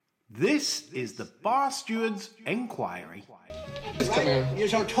This is the Bar Stewards Enquiry. Right.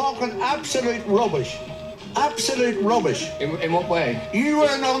 You're talking absolute rubbish. Absolute rubbish. In what way? You were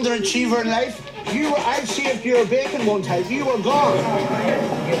an underachiever in life. I saved your bacon one time. You were gone.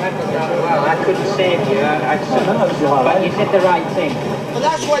 You handled that well. I couldn't save you. But you did the right thing. Well,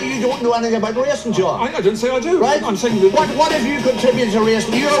 that's why you don't know anything about racing, John. I didn't say I do. Right? I'm saying that... What have you contributed to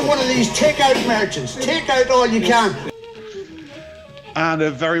racing? You're one of these take-out merchants. Take out all you can. And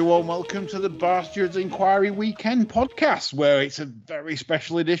a very warm welcome to the Bar Stewards Inquiry Weekend podcast, where it's a very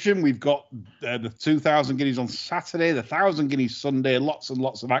special edition. We've got the 2,000 guineas on Saturday, the 1,000 guineas Sunday, lots and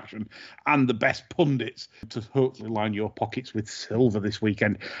lots of action, and the best pundits to hopefully line your pockets with silver this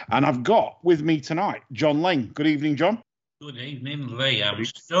weekend. And I've got with me tonight John Lang. Good evening, John. Good evening, Lee. I'm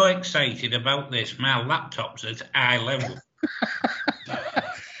so excited about this. My laptop's at eye level.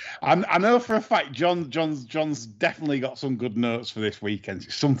 I know for a fact John's definitely got some good notes for this weekend.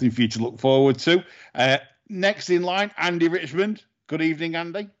 It's something for you to look forward to. Next in line, Andy Richmond. Good evening,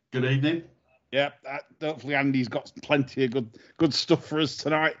 Andy. Good evening. Yeah, hopefully Andy's got plenty of good stuff for us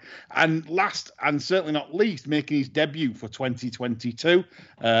tonight. And last and certainly not least, making his debut for 2022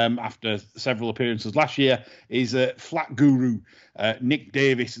 after several appearances last year, is Flat Guru Nick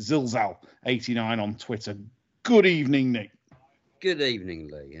Davis Zilzal 89 on Twitter. Good evening, Nick. Good evening,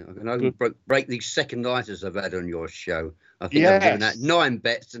 Lee. I can break these second-nighters I've had on your show. I think I've given out 9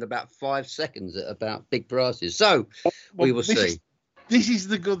 bets in about 5 seconds at about big prices. So we will see. This is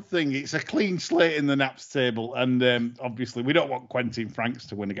the good thing. It's a clean slate in the Naps table. And obviously, we don't want Quentin Franks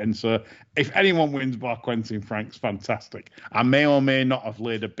to win again. So if anyone wins by Quentin Franks, fantastic. I may or may not have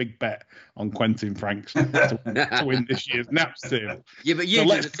laid a big bet on Quentin Franks to win this year's Naps table. Yeah, but you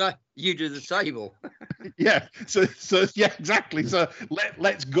do the table. Yeah. So yeah, exactly. So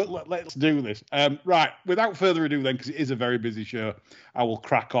let's do this. Right. Without further ado, then, because it is a very busy show, I will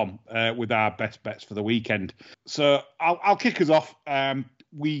crack on with our best bets for the weekend. So I'll kick us off.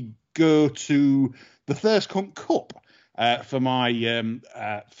 We go to the Thirst Cunt Cup for my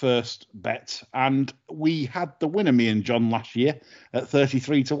first bet, and we had the winner, me and John, last year at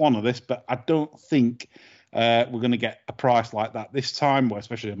 33-1 of this, but I don't think we're going to get a price like that this time, well,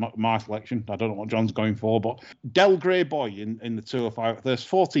 especially my selection. I don't know what John's going for, but Del Grey Boy in the 205, there's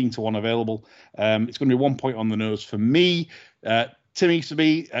 14-1 available. It's going to be 1 point on the nose for me. Tim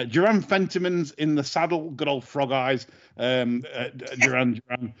Easterby, Duran Fentiman's in the saddle, good old frog eyes. Duran,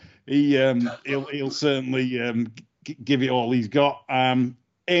 he'll certainly give it all he's got.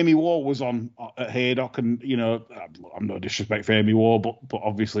 Amy Waugh was on at Haydock, and I'm no disrespect for Amy Waugh, but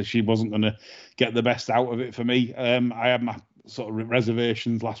obviously she wasn't going to get the best out of it for me. I had my sort of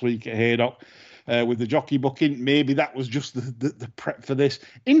reservations last week at Haydock with the jockey booking. Maybe that was just the prep for this.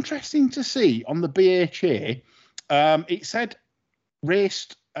 Interesting to see on the BHA. It said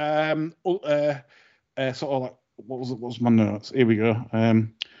raced sort of like what was my notes? Here we go.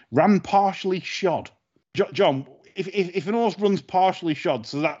 Ran partially shod. John, if an horse runs partially shod,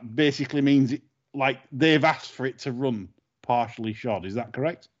 so that basically means it, like they've asked for it to run partially shod. Is that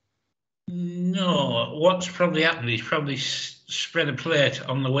correct? No. What's probably happened is probably spread a plate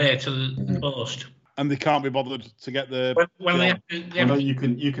on the way to the post. And they can't be bothered to get the. Well, you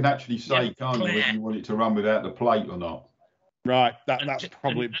can actually say, can't you, whether you want it to run without the plate or not. Right, that's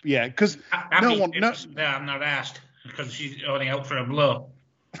probably because no one. No, I'm not asked because she's only out for a blow.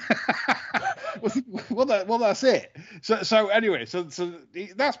 well, that's it. So anyway, so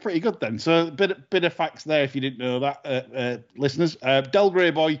that's pretty good then. So a bit of facts there if you didn't know that, listeners. Del Grey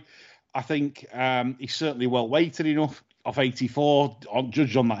Boy, I think he's certainly well weighted enough. Off 84,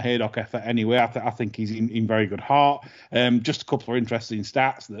 judged on that Haydock effort anyway. I think he's in very good heart. Just a couple of interesting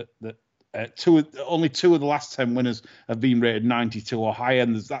stats that only 2 of the last 10 winners have been rated 92 or higher,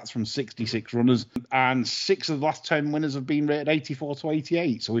 and that's from 66 runners. And 6 of the last 10 winners have been rated 84 to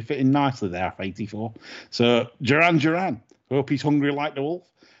 88. So we fit in nicely there for 84. So Duran, hope he's hungry like the wolf.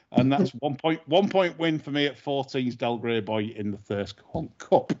 And that's 1 point win for me at 14's Del Grey Boy in the Thirst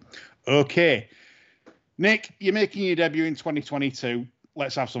Cup. Okay. Nick, you're making your debut in 2022.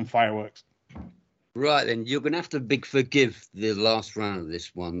 Let's have some fireworks. Right, then, you're going to have to forgive the last round of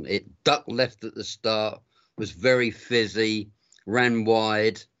this one. It ducked left at the start, was very fizzy, ran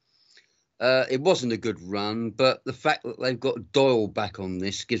wide. It wasn't a good run, but the fact that they've got Doyle back on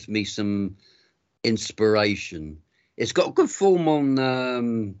this gives me some inspiration. It's got good form on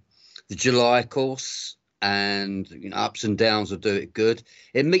the July course, and ups and downs will do it good.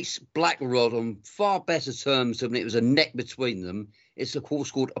 It meets Black Rod on far better terms than it was a neck between them. It's a course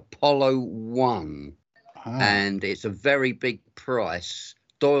called Apollo 1, and it's a very big price.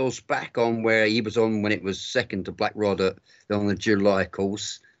 Doyle's back on where he was on when it was second to Black Rod on the July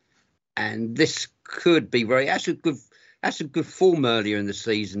course. and this could be very. That's a good form earlier in the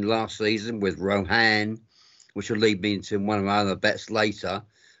season, last season with Rohan, which will lead me into one of my other bets later.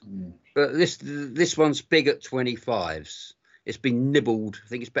 But this one's big at 25s. It's been nibbled. I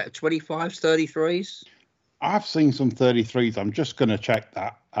think it's better 25s, 33s. I've seen some 33s. I'm just going to check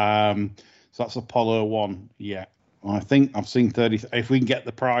that. So that's Apollo 1. Yeah. I think I've seen 30. If we can get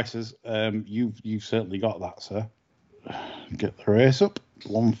the prices, you've certainly got that, sir. Get the race up.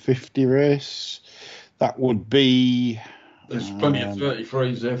 150 race. That would be... There's plenty of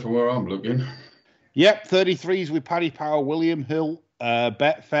 33s there for where I'm looking. Yep, 33s with Paddy Power, William Hill,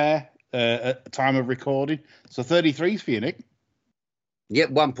 Betfair at the time of recording. So 33s for you, Nick.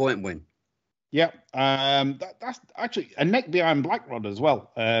 Yep, 1 point win. Yep, that's actually a neck behind Blackrod as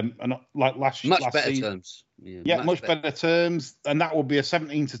well. And like last better season. terms. Yeah, much better terms, and that would be a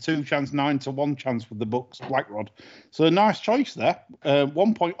 17-2 chance, 9-1 chance with the Bucks Blackrod. So a nice choice there.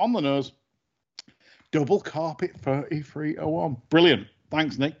 1 point on the nose. Double carpet 33-1. Brilliant.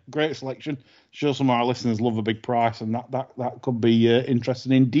 Thanks, Nick. Great selection. Sure, some of our listeners love a big price, and that could be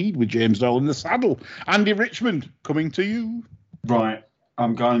interesting indeed with James Doyle in the saddle. Andy Richmond, coming to you. Right.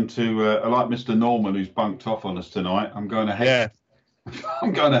 I'm going to, I like Mr. Norman, who's bunked off on us tonight. I'm going to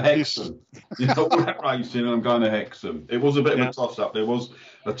I'm going to Hexham. It's not rat racing, and I'm going to Hexham. It was a bit of a toss-up. There was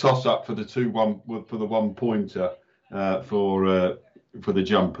a toss-up for the 2-1 for the 1 pointer for the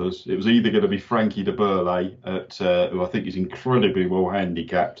jumpers. It was either going to be Frankie de Burley who I think is incredibly well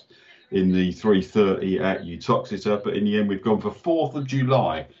handicapped in the 3:30 at Uttoxeter, but in the end we've gone for 4th of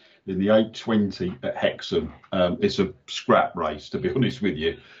July in the 8:20 at Hexham. It's a scrap race, to be honest with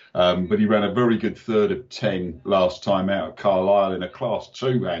you. But he ran a very good 3rd of 10 last time out at Carlisle in a Class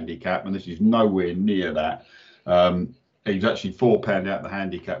 2 handicap, and this is nowhere near that. He was actually £4 out the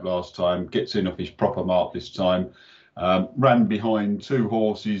handicap last time, gets in off his proper mark this time. Ran behind 2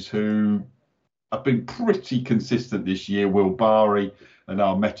 horses who have been pretty consistent this year, Will Bari and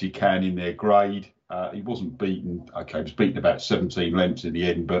Armeti Khan in their grade. He wasn't beaten. Okay, he was beaten about 17 lengths in the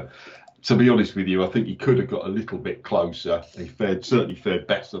end, but to be honest with you, I think he could have got a little bit closer. He certainly fared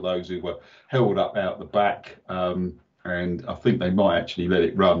best of those who were held up out the back, and I think they might actually let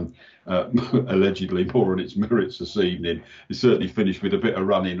it run allegedly more on its merits this evening. It certainly finished with a bit of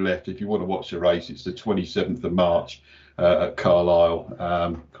running left. If you want to watch the race, it's the 27th of March at Carlisle.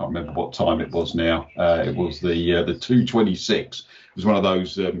 Can't remember what time it was now. It was the 2:26. It was one of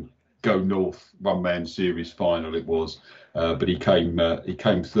those Go North one-man series final. It was, but he came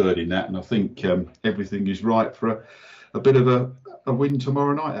 3rd in that, and I think everything is right for a bit of a win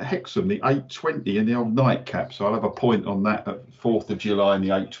tomorrow night at Hexham, the 8:20 in the old nightcap. So I'll have a point on that at 4th of July in the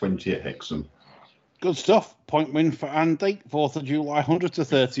 8:20 at Hexham. Good stuff. Point win for Andy. 4th of July, 100 to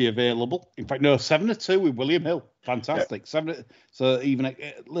 30 available. In fact, no, 7-2 with William Hill. Fantastic. Yeah. So even a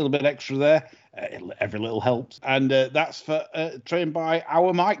little bit extra there. Every little helps. And that's for trained by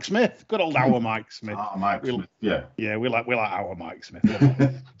our Mike Smith. Good old our Mike Smith. Mike Smith. Yeah. Yeah, we like our Mike Smith.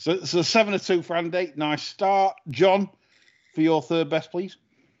 So 7-2 for Andy. Nice start. John, for your 3rd best, please.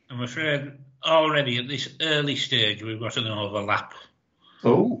 I'm afraid already at this early stage we've got an overlap.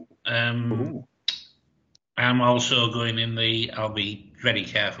 Oh. I'm also going in I'll be very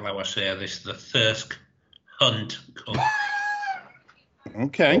careful how I say this, the Thirsk Hunt Cup.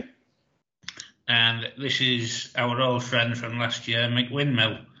 Okay. And this is our old friend from last year, Mick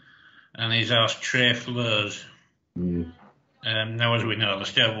Windmill, and his horse Trey Fleurs. Now, as we know, the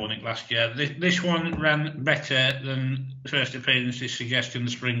Stowe won it last year. This one ran better than first appearances suggest in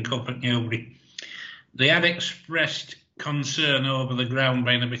the Spring Cup at Newbury. They had expressed concern over the ground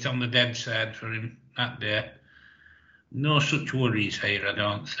being a bit on the dead side for him that day. No such worries here, I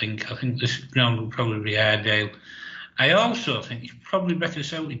don't think. I think this ground will probably be Airedale. I also think he's probably better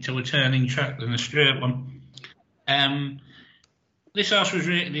suited to a turning track than a straight one. This horse was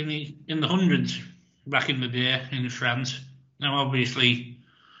rated in the hundreds back in the day in France. Now, obviously,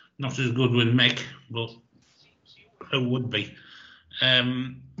 not as good with Mick, but who would be?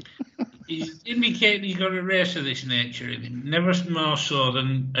 He's indicated he's got a race of this nature in him, never more so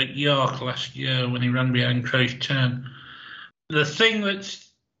than at York last year when he ran behind Christ Turn. The thing that's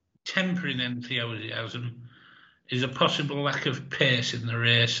tempering enthusiasm is a possible lack of pace in the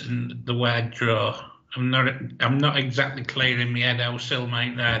race and the wide draw. I'm not exactly clear in my head how Sil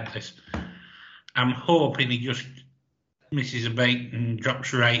might ride this. I'm hoping he just misses a bait and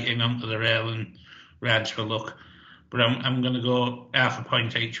drops right in onto the rail and rides for luck. But I'm going to go half a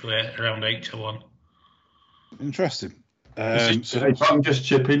point each way, around 8-1. Interesting. If I can just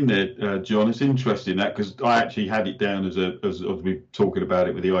chip in there, John, it's interesting that because I actually had it down as we're talking about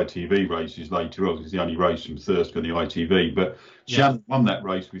it with the ITV races later on. It's the only race from Thirsk on the ITV, but Shannon won that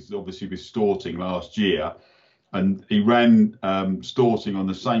race with Storting last year, and he ran Storting on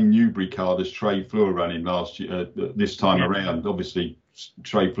the same Newbury card as Trey Fleur ran in last year. This time around, obviously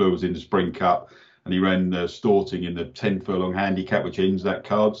Trey Fleur was in the Spring Cup, and he ran Storting in the 10 furlong handicap, which ends that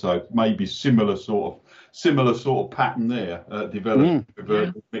card. So maybe similar sort of pattern there developed with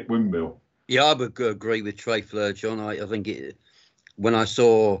Mick Windmill. Yeah, I would agree with Trey Fleur, John. I think when I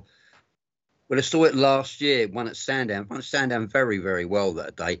saw it last year, won at Sandown very, very well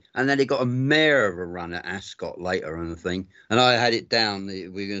that day. And then he got a mare of a run at Ascot later on the thing. And I had it down. We're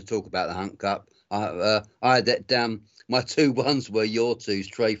going to talk about the Hunt Cup. I had that down. My 2 ones were your 2s,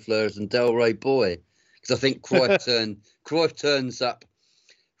 Trey Fleurs and Delray Boy. Because I think Cruyff turns up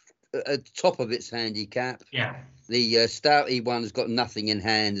at the top of its handicap. Yeah. The Stouty one's got nothing in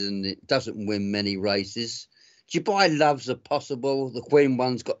hand and it doesn't win many races. Dubai Love's a possible. The Queen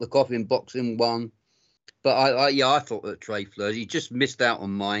one's got the coffin boxing one. But I thought that Trey Fleurs, he just missed out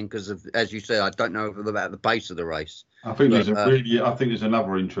on mine because of, as you said, I don't know about the pace of the race. I think there's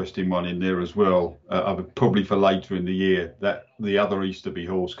another interesting one in there as well. Probably for later in the year, that the other Easterby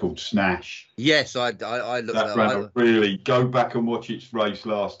horse called Snash. Yes, I looked at that. Really go back and watch its race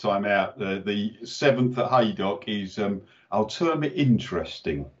last time out. The 7th at Haydock is I'll term it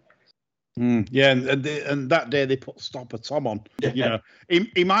interesting. Yeah, and that day they put Stopper Tom on. Yeah. You know,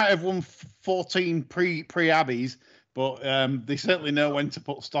 he might have won 14 pre-Abbeys, but they certainly know when to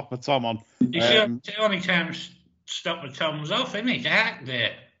put Stopper Tom on. The only time Stopper Tom's off, isn't it? Hack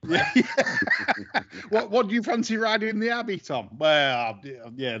there. What do you fancy riding in the Abbey, Tom? Well,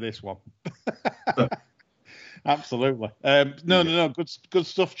 yeah, this one. Absolutely. No. Good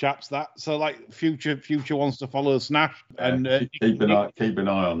stuff, chaps. That so like future wants to follow Snash and keep an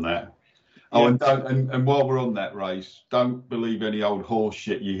eye on that. Oh, and while we're on that race, don't believe any old horse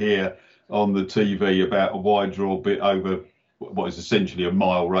shit you hear on the TV about a wide draw bit over what is essentially a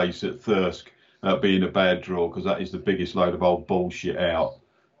mile race at Thirsk being a bad draw, because that is the biggest load of old bullshit out.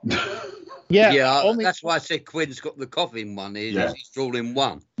 That's why I said Quinn's got the coffin one. He's drawing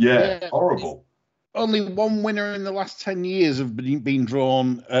one. Yeah, horrible. Only one winner in the last 10 years have been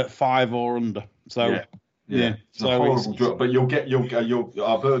drawn at 5 or under. So. Yeah, it's a horrible draw. But you'll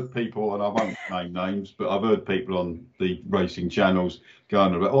I've heard people, and I won't name names, but I've heard people on the racing channels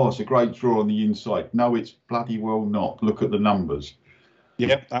going about, oh, it's a great draw on the inside. No, it's bloody well not. Look at the numbers.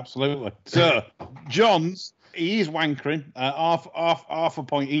 Yep, absolutely. So, John's, he is wankering, half a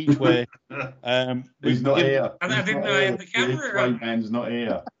point each way. He's not here. And I didn't know I had the camera on. Man's not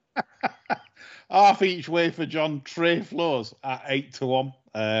here. Half each way for John. Trey Flows at 8-1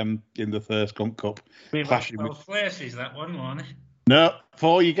 in the Thirsk Hunt Cup. Both places, that one, wasn't it? No,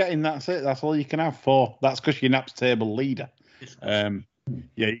 4 you're getting, that's it. That's all you can have, 4. That's because you're Nap's table leader. You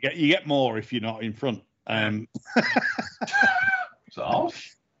get more if you're not in front. So?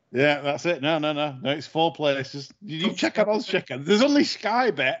 Yeah, that's it. No, it's 4 places. You check out Oddschecker. There's only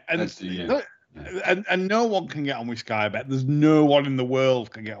Sky Bet, and no one can get on with Sky Bet. There's no one in the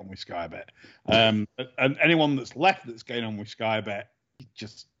world can get on with Sky Bet. And anyone that's left that's getting on with Sky Bet,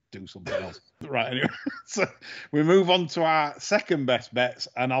 just do something else. Right, anyway. So we move on to our second best bets,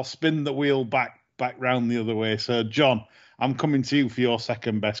 and I'll spin the wheel back round the other way. So, John, I'm coming to you for your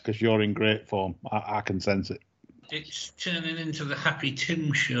second best because you're in great form. I can sense it. It's turning into the Happy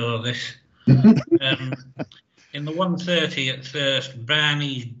Tim show, this. In the 1:30 at Thirsk,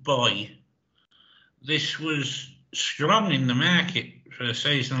 Barney's Boy. This was strong in the market for a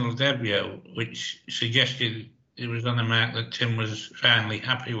seasonal debut, which suggested it was on a mark that Tim was finally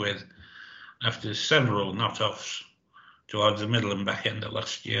happy with after several knot-offs towards the middle and back end of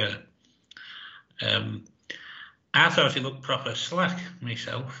last year. I thought he looked proper slack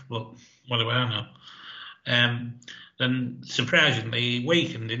myself, but what do I know? Then, surprisingly, he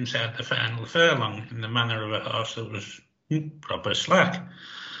weakened inside the final furlong in the manner of a horse that was proper slack.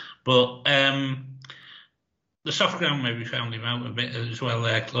 But the soft ground maybe found him out a bit as well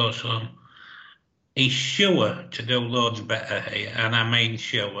there, close home. He's sure to do loads better here, and I mean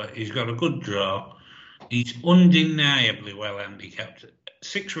sure. He's got a good draw. He's undeniably well handicapped.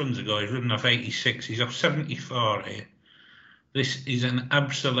 6 runs ago, he's running off 86. He's off 74 here. This is an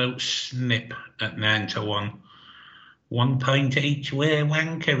absolute snip at 9-1. 1 point each way,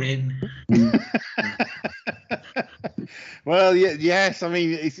 wankering. Well, yes. I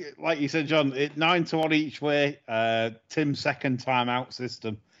mean, it's, like you said, John, 9-1 each way. Tim's second time out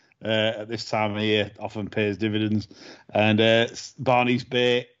system at this time of year often pays dividends. And Barney's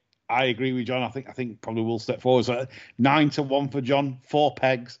Bay, I agree with John. I think probably will step forward. So 9-1 for John, 4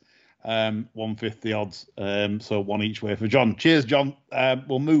 pegs, 150 odds. So 1 each way for John. Cheers, John.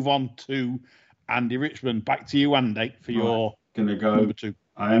 We'll move on to Andy Richmond. Back to you, Andy, for your number 2.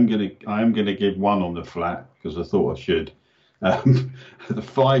 I am gonna give 1 on the flat because I thought I should. The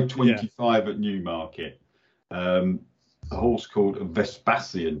 5.25 at Newmarket. A horse called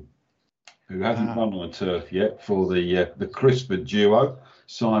Vespasian, who hasn't run on a turf yet, for the CRISPR duo,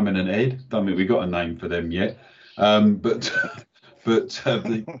 Simon and Ed. Don't think we got a name for them yet, but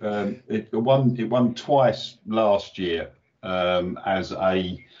it won twice last year as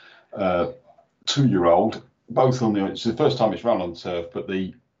a 2-year-old. Both on it's the first time it's run on turf, but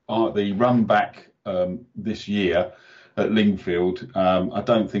the run back this year at Lingfield, I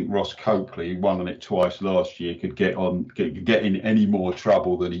don't think Ross Coakley, who won on it twice last year, could get in any more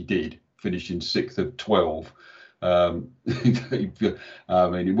trouble than he did, finishing 6th of 12. I mean, he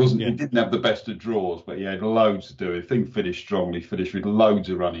didn't have the best of draws, but he had loads to do. The thing finished strongly, finished with loads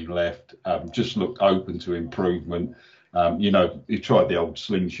of running left, just looked open to improvement. He tried the old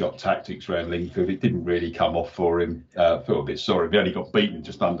slingshot tactics around Lingfield. It didn't really come off for him. Felt a bit sorry. He only got beaten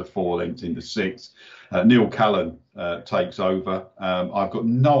just under 4 lengths into 6th. Neil Callan takes over. I've got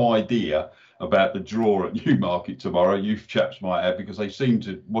no idea about the draw at Newmarket tomorrow. You chaps might have, because they seem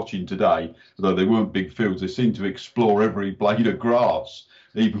to, watching today, although they weren't big fields, they seem to explore every blade of grass,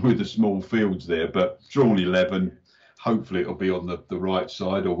 even with the small fields there. But drawn 11. Hopefully it'll be on the right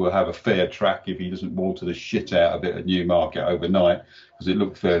side, or we'll have a fair track if he doesn't water the shit out of it at Newmarket overnight, because it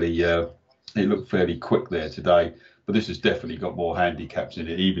looked fairly quick there today. But this has definitely got more handicaps in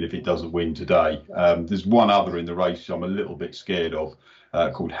it, even if it doesn't win today. There's one other in the race I'm a little bit scared of,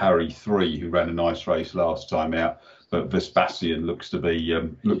 called Harry 3, who ran a nice race last time out. But Vespasian looks as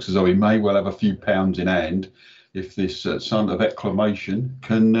though he may well have a few pounds in hand if this son of exclamation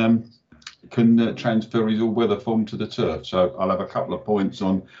can transfer his all-weather form to the turf. So I'll have a couple of points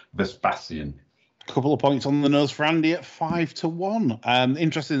on Vespasian. Couple of points on the nose for Andy at 5-1.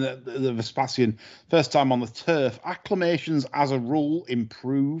 Interesting that the Vespasian, first time on the turf. Acclamations as a rule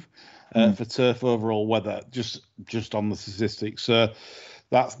improve for turf overall weather, just on the statistics. So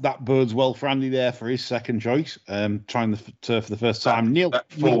that bodes well for Andy there for his second choice, trying the turf for the first time. Neil, that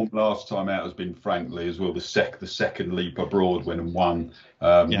form last time out has been, frankly, as well, the second leap abroad when and won.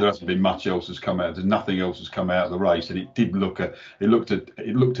 There hasn't been much else has come out. There's nothing else has come out of the race, and it looked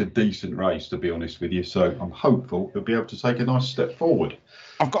a decent race, to be honest with you. So I'm hopeful he'll be able to take a nice step forward.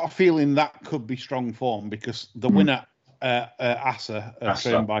 I've got a feeling that could be strong form, because the winner, Asa,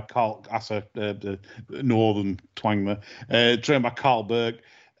 trained by Carl Asa, the northern twang there, trained by Carl Berg,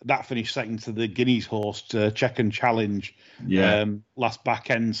 that finished second to the Guineas horse, Check and Challenge, last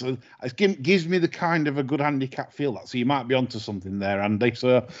back end. So it gives me the kind of a good handicap feel. So you might be onto something there, Andy.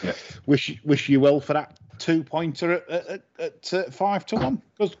 So wish you well for that 2-pointer at 5-1.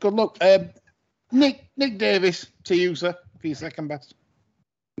 Good luck. Nick Davis, to you, sir, for your second best.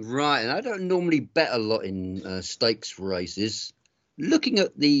 Right, and I don't normally bet a lot in stakes races. Looking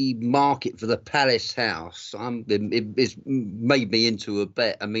at the market for the Palace House, it's made me into a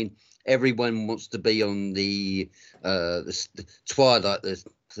bet. I mean, everyone wants to be on the Twilight,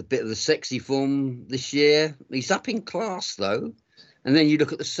 the bit of the sexy form this year. He's up in class, though. And then you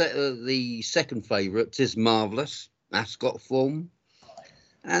look at the second favourite, Tis Marvellous, Ascot form.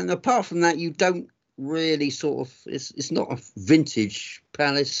 And apart from that, you don't really it's not a vintage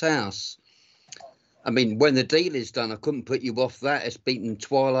Palace House. I mean, when the deal is done, I couldn't put you off that. It's beaten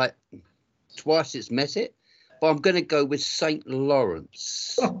Twilight twice, it's met it. But I'm going to go with St.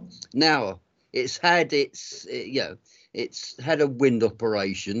 Lawrence. Now, it's had a wind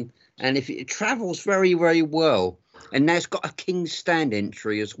operation, and if it travels very, very well, and now it's got a King's Stand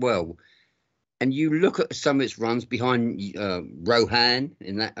entry as well. And you look at some of its runs behind Rohan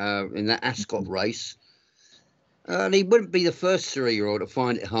in that Ascot race. And he wouldn't be the first 3-year-old to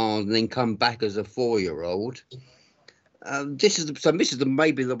find it hard and then come back as a 4-year-old. This is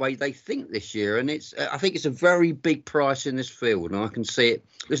maybe the way they think this year, and I think it's a very big price in this field, and I can see it.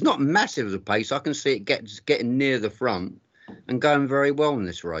 It's not massive as a pace. I can see it getting near the front and going very well in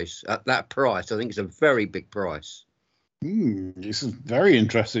this race at that price. I think it's a very big price. It's a very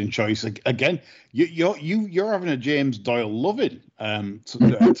interesting choice. Again, you're having a James Doyle loving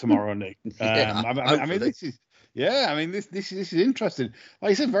tomorrow, Nick. I mean, this is. Yeah, I mean, this is interesting.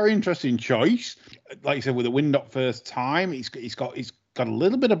 Like I said, very interesting choice. Like you said, with a wind up first time, he's got a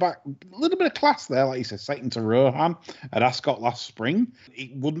little bit of class there. Like you said, second to Rohan at Ascot last spring.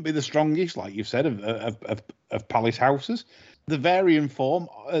 It wouldn't be the strongest, like you've said, of Palace Houses. The varying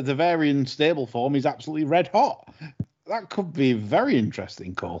stable form is absolutely red hot. that could be a very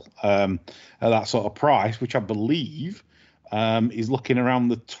interesting call at that sort of price, which I believe is looking around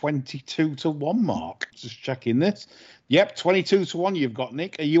the 22-1 mark. Just checking this. Yep, 22-1. You've got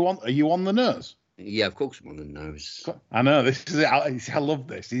Nick. Are you on the nose? Yeah, of course I'm on the nose. I know this is it. I love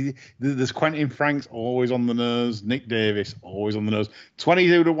this. There's Quentin Franks always on the nose. Nick Davis always on the nose.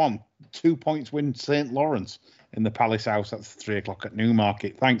 22-1. 2 points win St. Lawrence in the Palace House. That's 3 o'clock at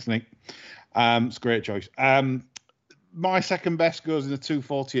Newmarket. Thanks, Nick. It's a great choice. My second best goes in the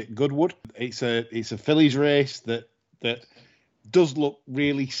 240 at Goodwood. It's a fillies race that does look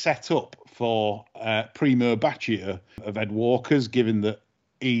really set up for Primo Baccio of Ed Walker's, given that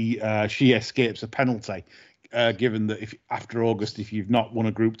she escapes a penalty. Given that if after August, if you've not won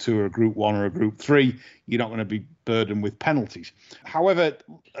a Group 2 or a Group 1 or a Group 3, you're not going to be burdened with penalties. However,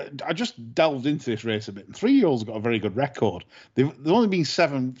 I just delved into this race a bit, and 3-year-olds got a very good record. There's only been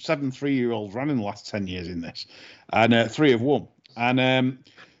seven 3-year-olds run in the last 10 years in this, and 3 have won. And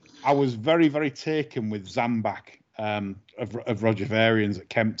I was very, very taken with Zambak of Roger Varian's at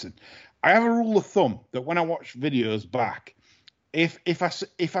Kempton. I have a rule of thumb that when I watch videos back, if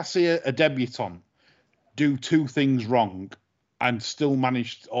I see a debutant do 2 things wrong and still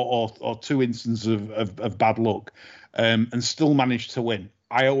manage, or 2 instances of bad luck, and still manage to win,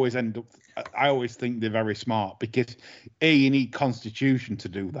 I always think they're very smart, because A, you need constitution to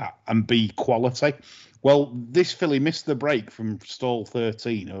do that, and B, quality. Well, this filly missed the break from stall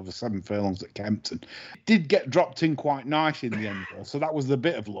 13 over 7 furlongs at Kempton. Did get dropped in quite nice in the end, though, so that was the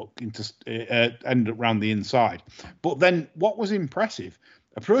bit of luck into end up round the inside. But then what was impressive,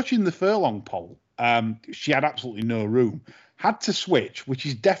 approaching the furlong pole, she had absolutely no room. Had to switch, which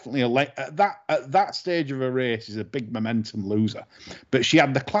is definitely at that stage of a race is a big momentum loser. But she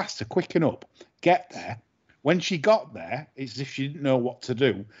had the class to quicken up, get there. When she got there, it's as if she didn't know what to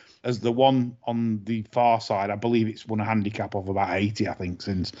do. As the one on the far side, I believe it's won a handicap of about 80, I think,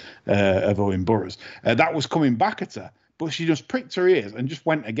 since of Owen Burrows. That was coming back at her, but she just pricked her ears and just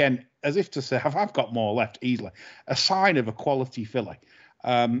went again, as if to say, I've got more left easily. A sign of a quality filly.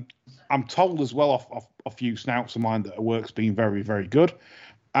 I'm told as well off a few snouts of mine that her work's been very, very good.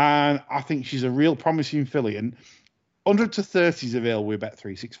 And I think she's a real promising filly. And 100 to 30 is available with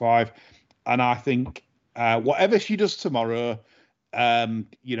Bet365. And I think whatever she does tomorrow,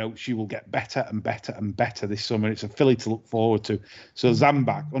 she will get better and better and better this summer. It's a filly to look forward to. So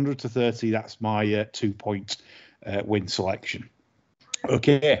Zambak, 100 to 30, that's my 2 point win selection.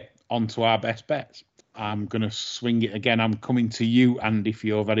 Okay, on to our best bets. I'm going to swing it again. I'm coming to you, Andy, for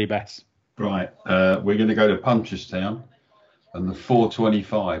your very best. Right. We're going to go to Punchestown and the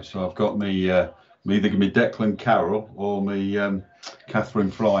 425. So I've got me either Declan Carroll or me Catherine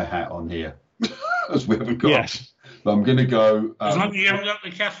Fry hat on here. As we haven't got. Yes. But I'm going to go. As long as you haven't got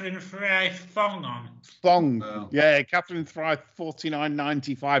the Catherine Fry thong on. Thong. Yeah, Catherine Fry,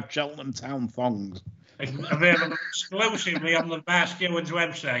 49.95 Cheltenham Town thongs. Available exclusively on the Bar Stewards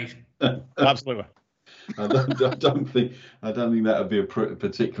website. Absolutely. I don't think that would be a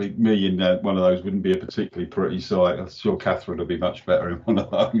particularly, me in one of those wouldn't be a particularly pretty sight. I'm sure Catherine would be much better in one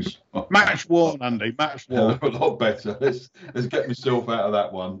of those. Match worn, Andy. Match worn. A lot better. Let's get myself out of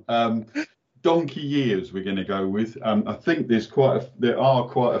that one. Donkey Years we're going to go with. I think there are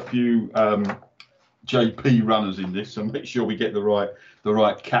quite a few JP runners in this, so make sure we get the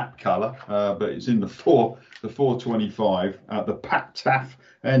right cap colour. But it's in the 425, the Pat Taff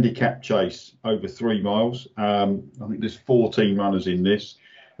handicap chase over 3 miles. I think there's 14 runners in this.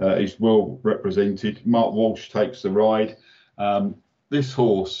 It's well represented. Mark Walsh takes the ride. This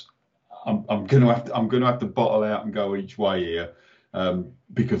horse, I'm going to have to bottle out and go each way here,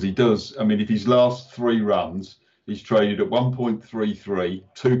 because he does. I mean, if his last 3 runs, he's traded at 1.33,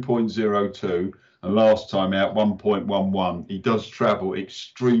 2.02. And last time out, 1.11. He does travel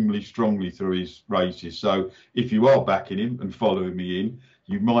extremely strongly through his races. So if you are backing him and following me in,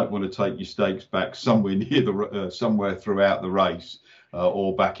 you might want to take your stakes back somewhere near somewhere throughout the race,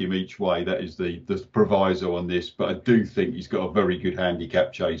 or back him each way. That is the proviso on this. But I do think he's got a very good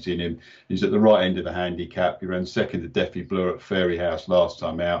handicap chase in him. He's at the right end of the handicap. He ran second to Deafy Blue at Fairy House last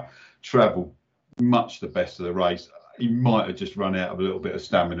time out. Travelled much the best of the race. He might have just run out of a little bit of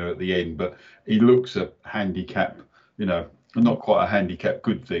stamina at the end, but he looks a handicap, not quite a handicap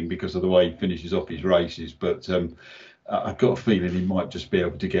good thing because of the way he finishes off his races. But I've got a feeling he might just be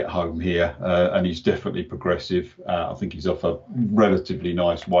able to get home here, and he's definitely progressive. I think he's off a relatively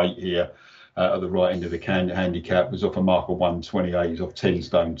nice weight here at the right end of the handicap. He's off a mark of 128. He's off 10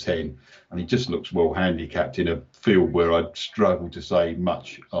 stone 10, and he just looks well handicapped in a field where I'd struggle to say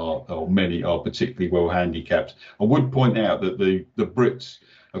much or many are particularly well handicapped. I would point out that the Brits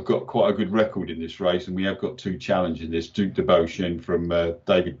have got quite a good record in this race, and we have got 2 challengers in this: Duke de Beauchesne from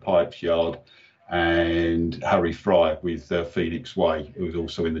David Pipe's yard, and Harry Fry with Phoenix Way, who was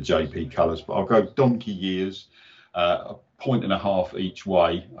also in the JP colours. But I'll go Donkey Years, a 1.5 each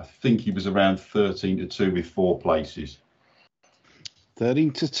way. I think he was around 13-2 with 4 places.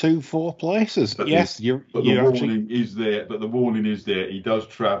 13-2, 4 places. But yes, the warning is there. But the warning is there. He does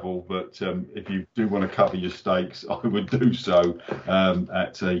travel, but if you do want to cover your stakes, I would do so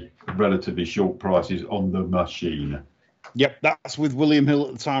at a relatively short prices on the machine. Yep, that's with William Hill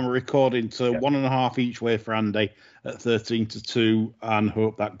at the time of recording. So 1.5 each way for Andy at 13-2, and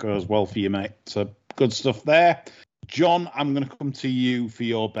hope that goes well for you, mate. So good stuff there. John, I'm going to come to you for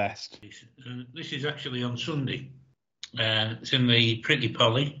your best. This is actually on Sunday. It's in the Pretty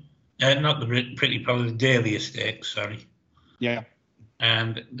Polly, not the Pretty Polly, the Daily Stakes, sorry. Yeah.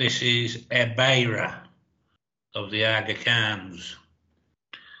 And this is Ebeira of the Aga Khans.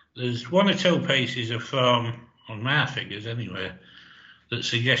 There's 1 or 2 pieces of form, on my figures anyway, that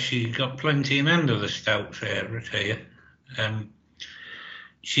suggest she's got plenty in hand of the stout favourite here.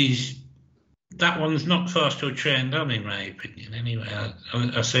 That one's not forced to have trained on, in my opinion, anyway.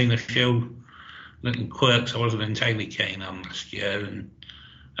 I've seen a few little quirks I wasn't entirely keen on last year, and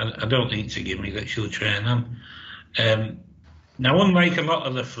I don't think it's a gimme that she'll train on. Now, unlike a lot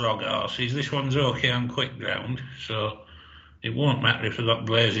of the frog horses, this one's okay on quick ground, so it won't matter if we've got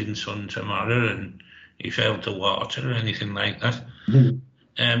blazing sun tomorrow and he failed to water or anything like that.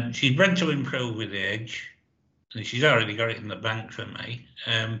 She's bred to improve with age, and she's already got it in the bank for me.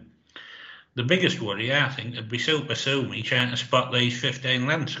 The biggest worry, I think, would be Super Sumi trying to spot these 15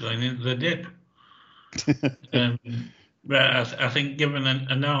 lengths going into the dip. But I think given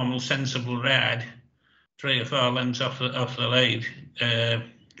a normal, sensible ride, 3 or 4 lengths off the lead,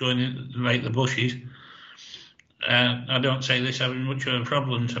 going in like the bushes, I don't see this having much of a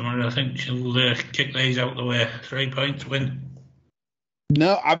problem tomorrow. I think she'll kick these out the way. 3 points win.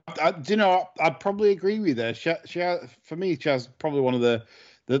 No, I'd probably agree with her. For me, she has probably one of the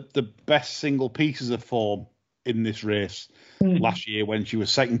best single pieces of form in this race last year when she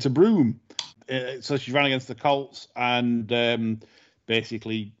was second to Broome. So she ran against the Colts and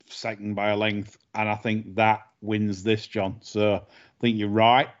basically second by a length, and I think that wins this, John. So I think you're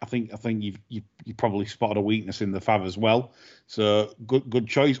right. I think you probably spotted a weakness in the Fav as well. So good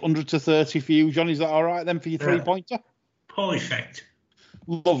choice. 100-30 for you, John. Is that all right then for your 3-pointer? Perfect.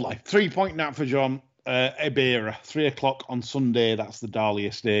 Lovely. 3-point nap for John. Ebeira, 3:00 on Sunday. That's the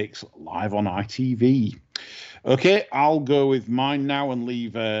Dahlia Stakes live on ITV. Okay, I'll go with mine now and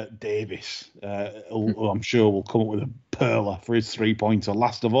leave Davis. I'm sure we'll come up with a perler for his 3-pointer.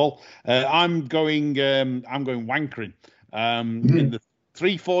 Last of all, I'm going wankering in the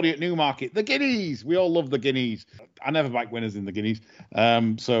 340 at Newmarket. The Guineas. We all love the Guineas. I never back winners in the Guineas,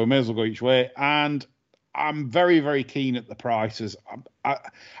 so may as well go each way. And I'm very, very keen at the prices.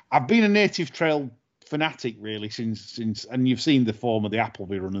 I've been a Native Trail fanatic really since, and you've seen the form of the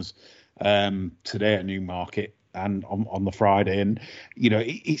Appleby runners today at Newmarket and on the Friday, and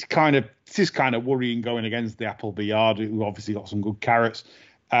this is kind of worrying going against the Appleby yard, who obviously got some good carrots,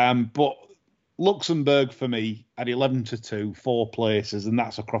 but Luxembourg for me at 11-2, 4 places, and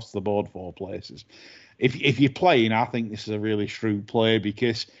that's across the board 4 places. If you're playing, I think this is a really shrewd play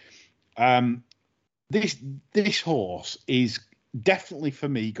because this horse is definitely for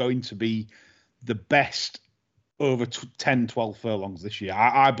me going to be the best over 10, 12 furlongs this year.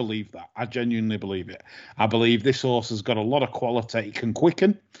 I believe that. I genuinely believe it. I believe this horse has got a lot of quality. It can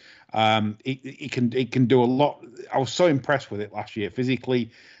quicken. It can do a lot. I was so impressed with it last year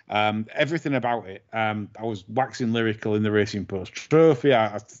physically. Everything about it. I was waxing lyrical in the Racing Post Trophy.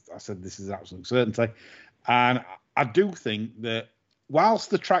 I said this is absolute certainty, and I do think that whilst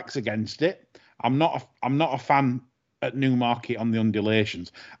the track's against it, I'm not a fan at Newmarket on the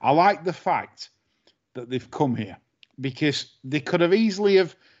undulations. I like the fact that they've come here because they could have easily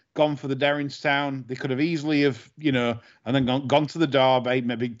have gone for the Derringstown. They could have easily have, and then gone to the Derby,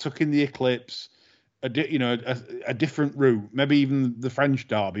 maybe took in the Eclipse, a different route, maybe even the French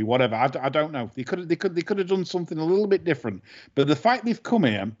Derby, whatever. I don't know. They could have done something a little bit different. But the fact they've come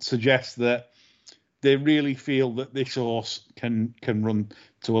here suggests that they really feel that this horse can run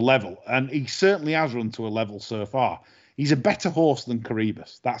to a level, and he certainly has run to a level so far. He's a better horse than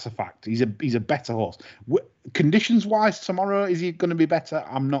Caribus. That's a fact. He's a better horse. Conditions-wise, tomorrow, is he going to be better?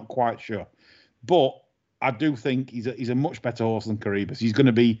 I'm not quite sure. But I do think he's a much better horse than Caribus. He's going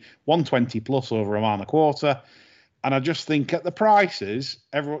to be 120 plus over a mile and a quarter. And I just think at the prices,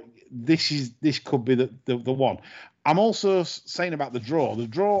 this could be the one. I'm also saying about the draw. The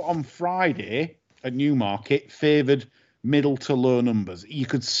draw on Friday at Newmarket favoured middle to low numbers. You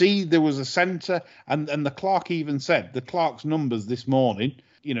could see there was a centre, and the clerk even said the clerk's numbers this morning,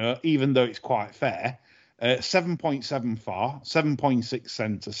 even though it's quite fair, 7.7 far, 7.6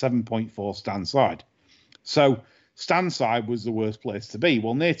 centre, 7.4 stand side. So stand side was the worst place to be.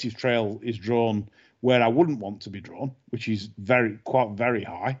 Well, Native Trail is drawn where I wouldn't want to be drawn, which is very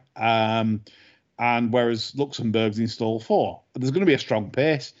high. And whereas Luxembourg's in stall 4, there's going to be a strong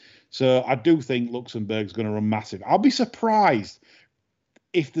pace. So I do think Luxembourg's going to run massive. I'll be surprised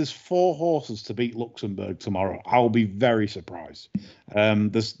if there's 4 horses to beat Luxembourg tomorrow. I'll be very surprised.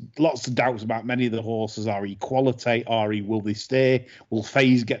 There's lots of doubts about many of the horses. Will they stay? Will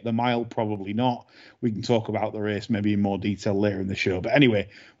Faze get the mile? Probably not. We can talk about the race maybe in more detail later in the show. But anyway,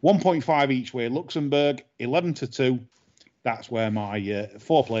 1.5 each way. Luxembourg, 11-2. That's where my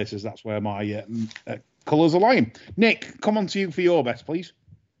 4 places. That's where my colours are lying. Nick, come on to you for your best, please.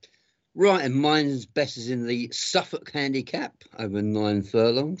 Right, and mine's best is in the Suffolk handicap over 9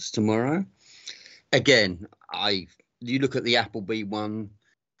 furlongs tomorrow. Again, you look at the Appleby one.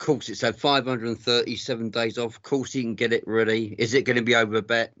 Of course, it's had 537 days off. Of course, you can get it ready. Is it going to be over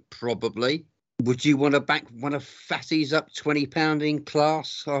bet? Probably. Would you want to back one of Fatty's up £20 in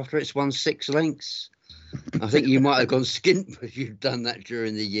class after it's won 6 lengths? I think you might have gone skint if you've done that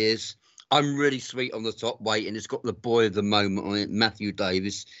during the years. I'm really sweet on the top weight, and it's got the boy of the moment on it, Matthew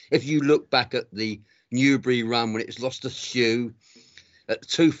Davis. If you look back at the Newbury run when it's lost a shoe, at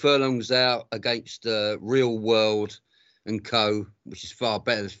 2 furlongs out against Real World and Co., which is far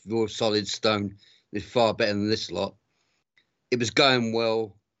better, more solid stone, is far better than this lot. It was going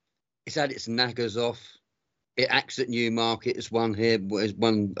well. It's had its knackers off. It acts at Newmarket. It's won here. It's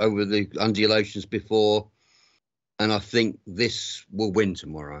won over the undulations before. And I think this will win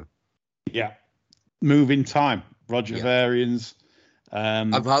tomorrow. Yeah. Moving time. Roger Varians.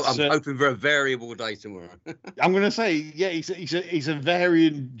 I'm hoping for a variable day tomorrow. I'm going to say, yeah, he's a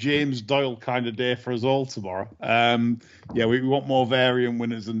variant James Doyle kind of day for us all tomorrow. We want more variant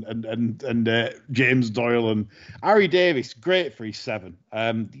winners and James Doyle and Harry Davis, great for his 7.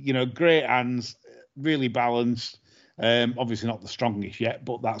 Great hands, really balanced. Obviously not the strongest yet,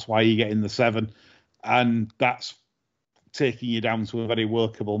 but that's why you get in the 7, and that's taking you down to a very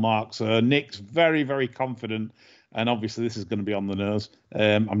workable mark. So Nick's very, very confident. And obviously, this is going to be on the nose.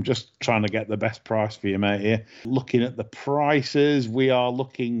 I'm just trying to get the best price for you, mate, here. Looking at the prices, we are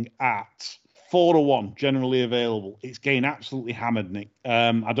looking at 4-1, generally available. It's getting absolutely hammered, Nick.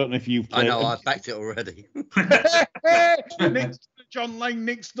 I don't know if you've played. I know, I've backed it already. John Lang,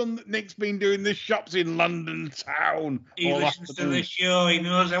 Nick's been doing the shops in London town. He listens to the show. He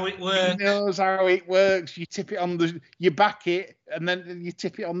knows how it works. You tip it you back it, and then you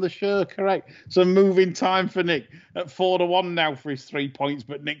tip it on the show. Correct. So moving time for Nick at 4-1 now for his 3 points,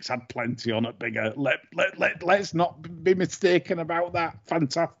 but Nick's had plenty on at bigger. Let's not be mistaken about that.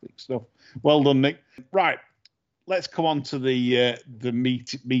 Fantastic stuff. Well done, Nick. Right. Let's come on to the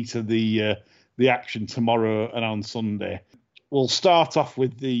meat of the action tomorrow and on Sunday. We'll start off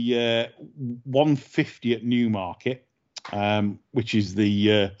with the 150 at Newmarket, which is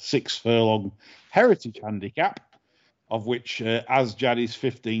the 6 furlong heritage handicap, of which Asjad is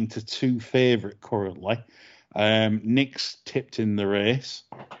 15-2 favourite currently. Nick's tipped in the race.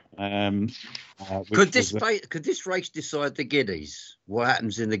 Could this race decide the Guineas? What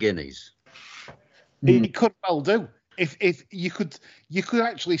happens in the Guineas? It could well do. If you could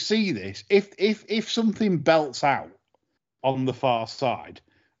actually see this. If something belts out on the far side,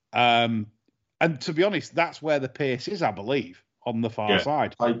 and to be honest, that's where the pace is, I believe, on the far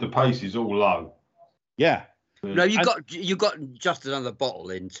side. The pace is all low. Yeah. No, you got just another bottle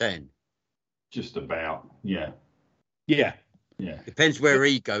in 10. Just about, yeah. Yeah. Yeah. Depends where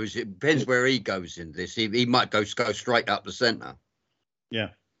he goes. It depends where he goes in this. He might go straight up the centre. Yeah.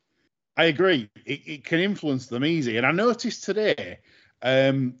 I agree. It can influence them easy. And I noticed today,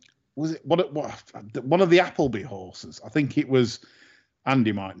 was it one of the Appleby horses? I think it was.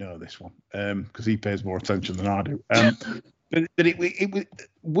 Andy might know this one because he pays more attention than I do. But it was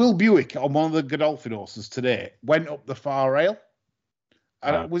Will Buick on one of the Godolphin horses today went up the far rail.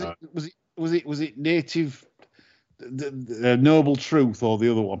 Was it Native the Noble Truth or the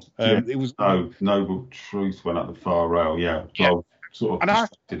other one? It was Noble Truth went up the far rail. Yeah. Well, sort of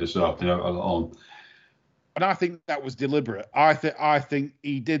distracted us after a lot on. And I think that was deliberate. I think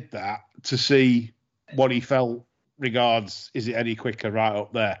he did that to see what he felt regards, is it any quicker right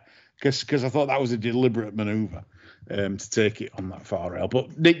up there? Because I thought that was a deliberate manoeuvre to take it on that far rail.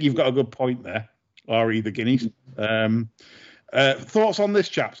 But Nick, you've got a good point there. Or the Guineas. Thoughts on this,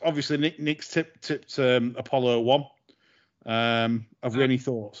 chaps? Obviously, Nick's tipped Apollo 1. Have we any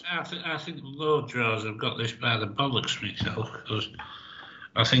thoughts? I think low draws have got this by the bollocks myself, because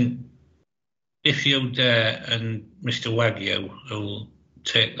I think If You Dare and Mr. Wagyu will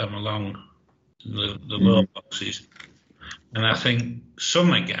take them along the low boxes. And I think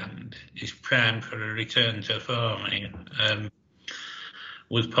Summergand is primed for a return to form,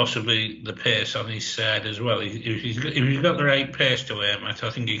 with possibly the pace on his side as well. If he's got the right pace to aim at,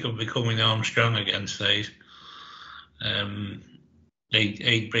 I think he could be coming home strong against these.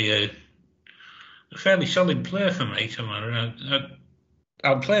 He'd be a fairly solid player for me tomorrow.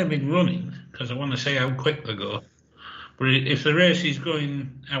 I'll play him in running because I want to see how quick they go. But if the race is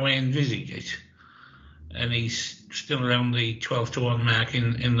going how I envisage it, and he's still around the 12-1 mark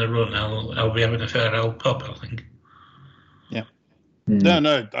in the run, I'll be having a fair old pop, I think. Yeah.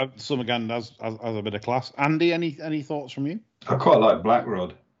 No, Summergand has a bit of class. Andy, any thoughts from you? I quite like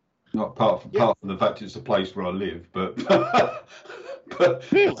Blackrod. Not apart from the fact it's the place where I live, but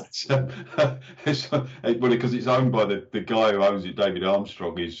Really? Because it's owned by the guy who owns it, David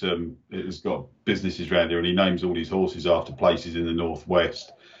Armstrong. Has got businesses around here, and he names all his horses after places in the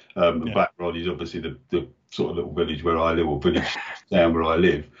northwest. Blackrod is obviously the sort of little village where I live, or village town where I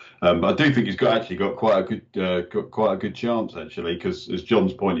live. But I do think he's got quite a good chance actually, because as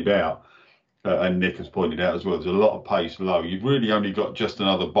John's pointed out. And Nick has pointed out as well, there's a lot of pace low. You've really only got just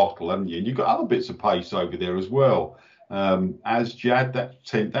another bottle, haven't you? And you've got other bits of pace over there as well. As Jad,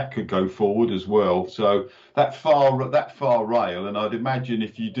 that could go forward as well. So that far rail, and I'd imagine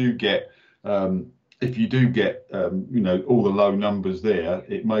if you do get all the low numbers there,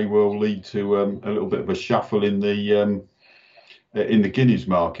 it may well lead to a little bit of a shuffle in the Guineas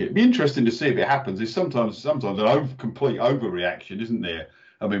market. It'd be interesting to see if it happens. There's sometimes an complete overreaction, isn't there?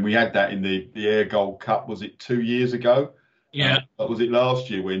 I mean, we had that in the Air Gold Cup, was it 2 years ago? Yeah. Was it last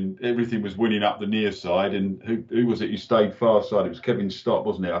year when everything was winning up the near side? And who was it who stayed far side? It was Kevin Stott,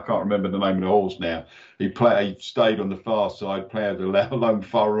 wasn't it? I can't remember the name of the horse now. He stayed on the far side, played a lone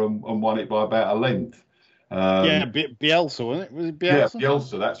furrow and won it by about a length. Bielsa, wasn't it? Was it Bielsa? Yeah,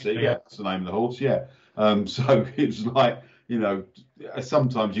 Bielsa, that's it. Yeah, that's the name of the horse, yeah. So it's like,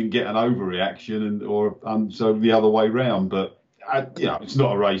 sometimes you can get an overreaction and so the other way round, but it's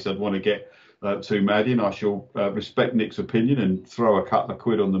not a race I'd want to get too mad in. I shall respect Nick's opinion and throw a couple of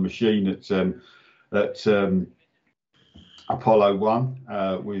quid on the machine at Apollo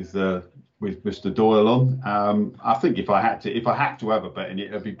 1 with Mr. Doyle on. I think if I had to have a bet in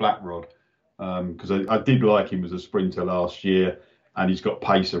it, it'd be Blackrod, because I did like him as a sprinter last year, and he's got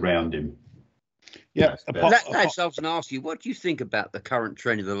pace around him. Yeah. Lads, I was going to ask you, what do you think about the current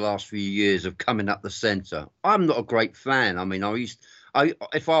trend of the last few years of coming up the centre? I'm not a great fan. I mean,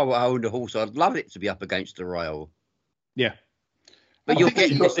 if I owned a horse, I'd love it to be up against the rail. Yeah. But if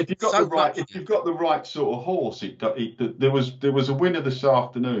you've got the right sort of horse, there was a winner this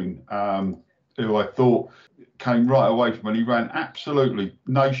afternoon who I thought came right away from, and he ran absolutely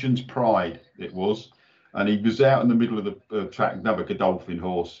nation's pride. It was. And he was out in the middle of the track, another Godolphin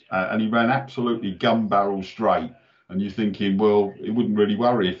horse, and he ran absolutely gun barrel straight. And you're thinking, well, it wouldn't really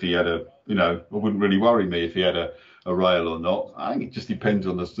worry if he had it wouldn't really worry me if he had a rail or not. I think it just depends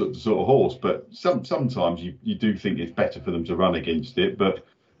on the sort of horse. But sometimes you do think it's better for them to run against it. But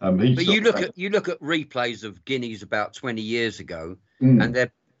you look at replays of Guineas about 20 years ago,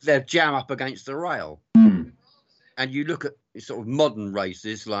 and they're jam up against the rail. And you look at sort of modern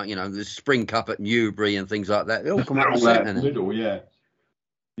races like the Spring Cup at Newbury and things like that. They all come up the centre. Middle, yeah.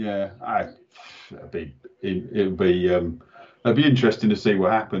 It'd be interesting to see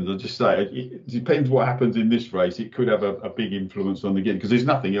what happens. I'll just say it depends what happens in this race. It could have a big influence on the game, because there's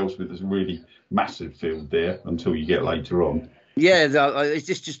nothing else with this really massive field there until you get later on. Yeah, it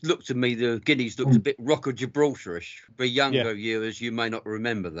just looked to me, the Guineas looked a bit Rocker Gibraltarish. For younger viewers, you may not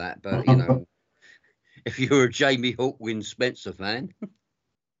remember that, but if you're a Jamie Hawkwin Spencer fan.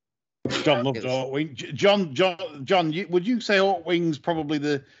 John loved Hawkwing. John, would you say Hawkwing's probably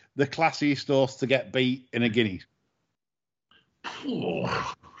the classiest horse to get beat in a Guineas?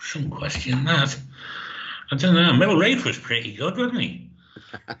 Oh, some question that. I don't know. Mill Reef was pretty good, wasn't he?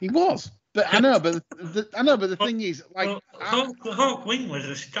 He was. But I know, but the thing is, like, Hawkwing was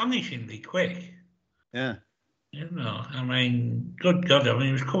astonishingly quick. Yeah. I mean, good God,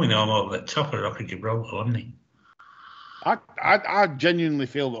 he was coming home over the top of Rocky Gibraltar, wasn't he? I genuinely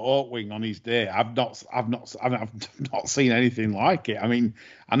feel that Hawkwing on his day, I've not seen anything like it. I mean,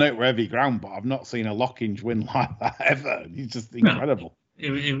 I know it were heavy ground, but I've not seen a Lockinge win like that ever. He's just incredible.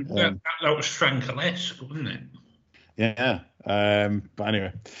 That was Frankel-esque, wasn't it? Yeah. But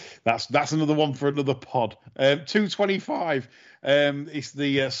anyway, that's another one for another pod. 225. It's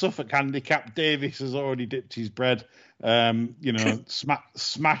the Suffolk handicap. Davis has already dipped his bread.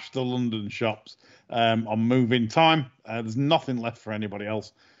 Smashed the London shops on moving time. There's nothing left for anybody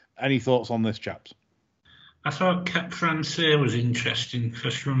else. Any thoughts on this, chaps? I thought Cap Francais was interesting,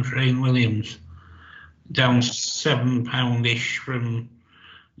 first run for Ian Williams, down £7-ish from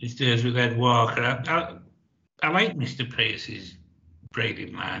his days with Ed Walker. I like Mr. Pace's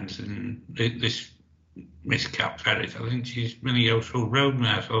braiding lines and this Miss Cap Ferret. I think she's really goes full road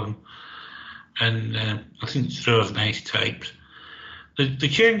now, and I think it throws nice types. The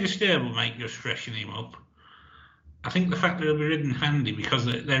change of stable might just freshen him up. I think the fact that he'll be ridden handy because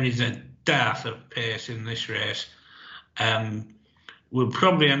there is a dearth of pace in this race. We'll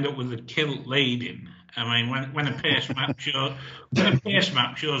probably end up with a kilt leading. I mean, when a pace map shows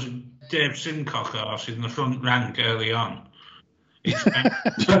Dave Simcock horse in the front rank early on, it's time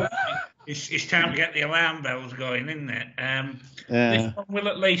to get the alarm bells going, isn't it? This one will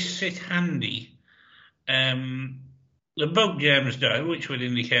at least sit handy. The boat James Doyle, which would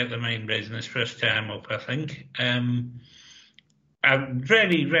indicate the main business first time up, I think. I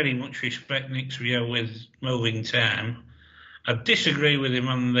very, very much respect Nick's view with moving time. I disagree with him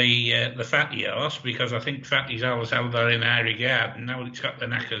on the Fatty horse because I think Fatty's always held her in high regard, and now it's got the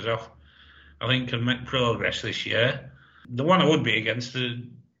knackers off, I think can make progress this year. The one I would be against the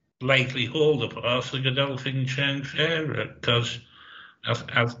likely hold-up horse, the Godolphin Train Favourite, because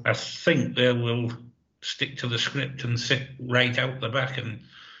I think they will stick to the script and sit right out the back, and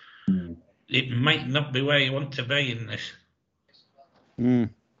it might not be where you want to be in this.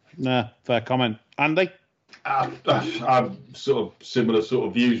 Nah, fair comment. Andy? I'm sort of similar sort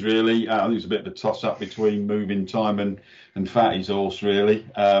of views, really. I think it's a bit of a toss-up between moving time and Fatty's horse, really.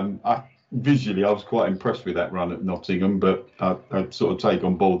 Visually, I was quite impressed with that run at Nottingham, but I'd sort of take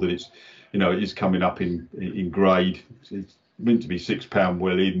on board that it is coming up in grade. It's meant to be £6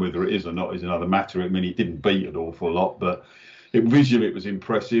 well in, whether it is or not is another matter. I mean, it didn't beat an awful lot, but visually it was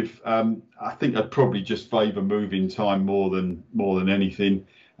impressive. I think I'd probably just favour moving time more than anything.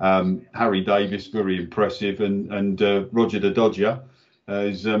 Harry Davis, very impressive, and Roger the Dodger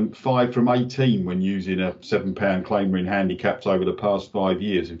is 5 from 18 when using a £7 claimer in handicaps over the past 5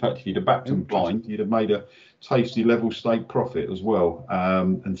 years. In fact, if you'd have backed them blind, you'd have made a tasty level stake profit as well.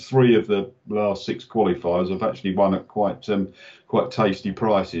 And 3 of the last 6 qualifiers have actually won at quite tasty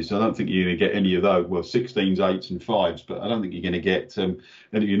prices. I don't think you're going to get any of those. Well, 16s, 8s, and 5s, but I don't think you're going to get.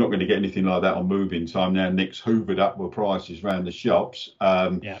 You're not going to get anything like that on moving time. Now Nick's hoovered up the prices around the shops,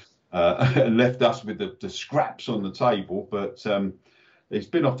 and left us with the scraps on the table, but. He's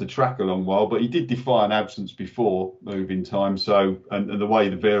been off the track a long while, but he did defy an absence before moving time. So, and the way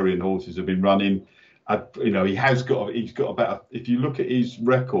the variant horses have been running, he's got about. If you look at his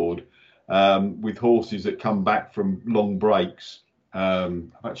record with horses that come back from long breaks,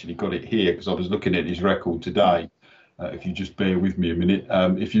 I've actually got it here because I was looking at his record today. If you just bear with me a minute,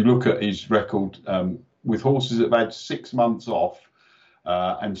 if you look at his record with horses that have had 6 months off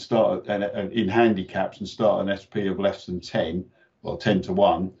and start in handicaps and start an SP of less than 10. Well, 10 to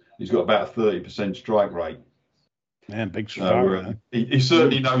 1, he's got about a 30% strike rate. Man, big strike. He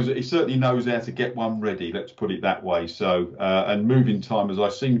certainly knows it. He certainly knows how to get one ready. Let's put it that way. So, and moving time, as I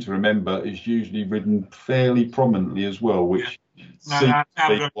seem to remember, is usually ridden fairly prominently as well, which seems to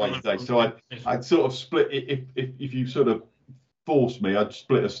be the way today. So I'd sort of split it. If you sort of forced me, I'd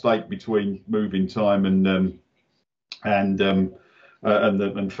split a stake between moving time and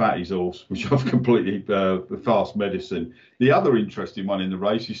Fatty's horse, which I've completely fast medicine. The other interesting one in the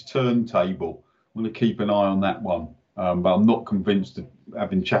race is Turntable. I'm going to keep an eye on that one, but I'm not convinced.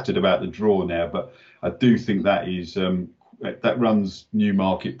 Having chatted about the draw now, but I do think that is that runs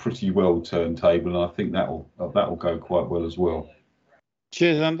Newmarket pretty well. Turntable, and I think that'll go quite well as well.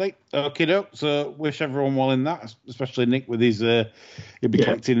 Cheers, Andy. Okay, doke. So wish everyone well in that, especially Nick with his. He'll be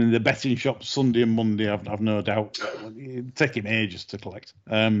collecting in the betting shop Sunday and Monday. I've no doubt. It'll take him ages to collect.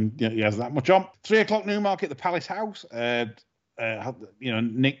 He has that much on. 3 o'clock Newmarket, the Palace House.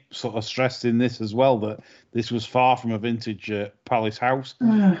 Nick sort of stressed in this as well that this was far from a vintage Palace House,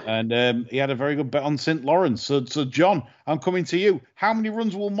 and he had a very good bet on St Lawrence. So John, I'm coming to you. How many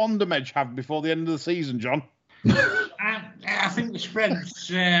runs will Mondomedge have before the end of the season, John? I think the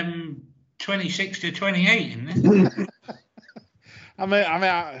spread's 26 to 28, isn't it?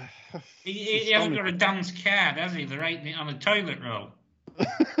 He hasn't got a dance card, has he? They're writing it on a toilet roll.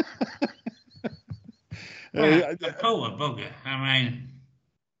 The poor bugger. I mean,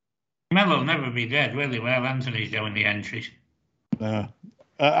 Mel will never be dead, will he? Well, Anthony's doing the entries.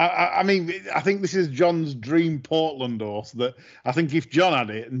 I mean, I think this is John's dream Portland horse. That I think if John had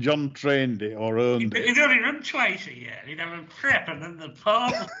it and John trained it or owned it, he'd only run twice a year. He'd have a prep and then the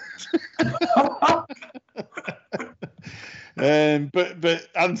Portland. But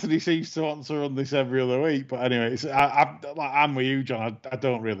Anthony seems to want to run this every other week. But anyway, I'm with you, John. I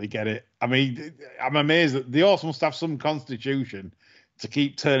don't really get it. I mean, I'm amazed that the horse must have some constitution to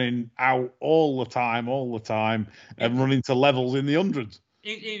keep turning out all the time, and running to levels in the hundreds.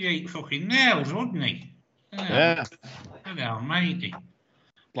 He'd eat fucking nails, wouldn't he? Yeah. Almighty.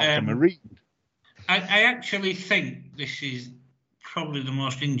 Like a marine. I actually think this is probably the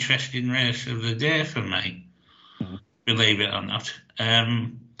most interesting race of the day for me, believe it or not.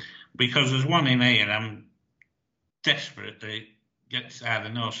 Because there's one in here I'm desperate that it gets either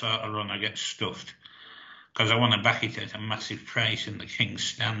no sort of run or gets stuffed. Because I want to back it at a massive price in the King's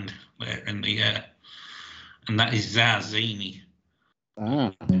Stand later in the year. And that is Zarzini.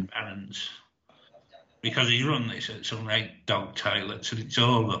 Parents. Because he's run this at some right dog toilets and it's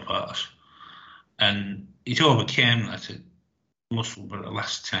overpass. And it overcame that at Musselburgh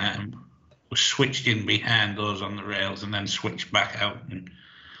last time. Was switched in behind those on the rails and then switched back out and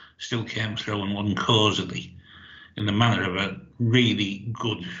still came through and won causally in the manner of a really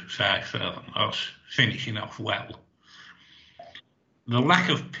good five-furlong horse, finishing off well. The lack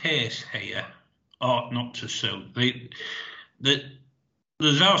of pace here ought not to suit.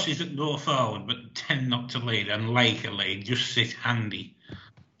 There's horses that go forward but tend not to lead and like a lead, just sit handy.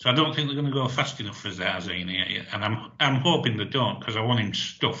 So I don't think they're going to go fast enough for Zarzini here, and I'm hoping they don't because I want him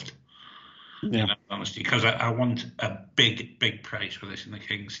stuffed. Yeah. In honesty, because I want a big price for this in the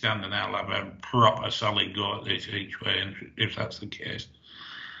King's Stand, and I'll have a proper solid go at this each way, if that's the case.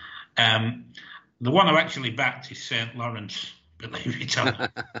 The one I've actually backed is St. Lawrence, believe it or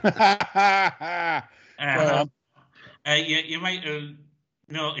not. You might have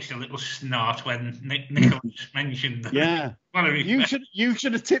noticed a little snort when Nicholas mentioned that. Yeah. You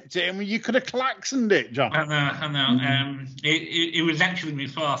should have tipped it, and you could have klaxoned it, John. I know. It was actually my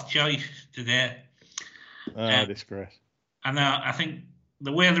fourth choice today. Disgrace. I know. I think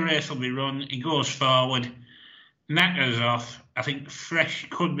the way the race will be run, he goes forward, knackers off. I think Fresh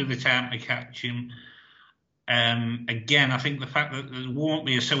could be the time to catch him. Again, I think the fact that there won't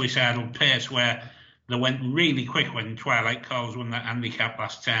be a suicidal pace where they went really quick when Twilight Calls won that handicap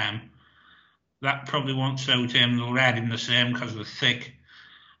last time. That probably won't suit him. They'll ride him the same because they're thick.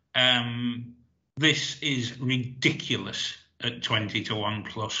 This is ridiculous at 20-1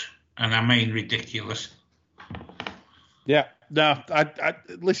 plus, and I mean ridiculous. Yeah, no, I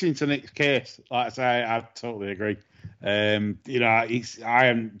listening to Nick's case, like I say, I totally agree. I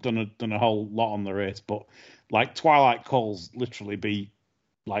haven't done a whole lot on the race, but like Twilight Calls literally be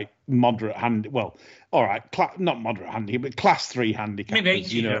like moderate handy. Well, all right, not moderate handy, but class 3 handicap.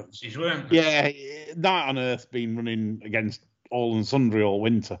 Yeah, Night on Earth been running against all and sundry all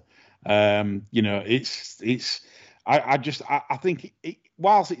winter. I think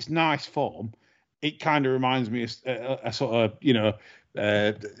whilst it's nice form, it kind of reminds me of a sort of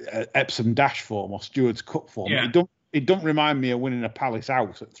Epsom Dash form or Stewards Cup form. Yeah. It don't remind me of winning a Palace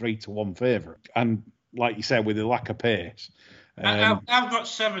House at 3-1 favourite. And like you said, with the lack of pace. I've got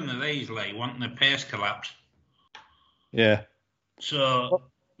 7 of these, Lee, wanting a pace collapse. Yeah. So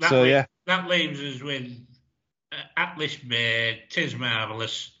that leaves us with Atlas Bay, Tis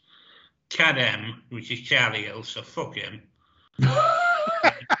Marvellous, Cadem, which is Charlie Hill, so fuck him.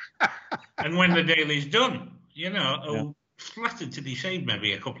 And when the deal is done, flattered to deceive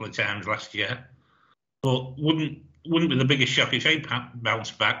maybe a couple of times last year, but wouldn't be the biggest shock if he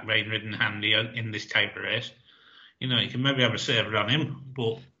bounced back, rain-ridden handy in this type of race. You can maybe have a saver on him,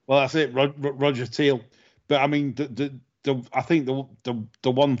 but that's it, Roger Teal. But I mean, I think the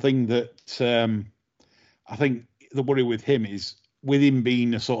one thing that I think the worry with him is with him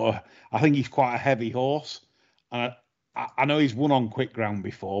being a sort of, I think he's quite a heavy horse, and I know he's won on quick ground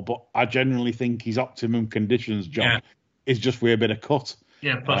before, but I generally think his optimum conditions, John, is just with a bit of cut.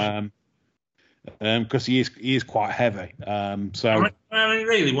 Yeah, because he is quite heavy. I mean,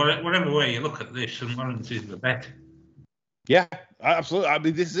 really, whatever way you look at this, St. Lawrence is the bet. Yeah, absolutely. I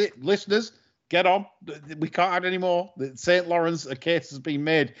mean, this is it. Listeners, get on. We can't add any more. St. Lawrence, a case has been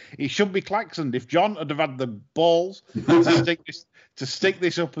made. He should be klaxoned. If John had had the balls to stick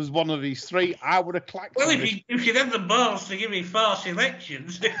this up as one of these 3, I would have klaxoned. Well, if you'd had the balls to give me 4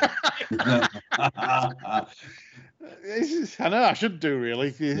 selections. I know, I should do,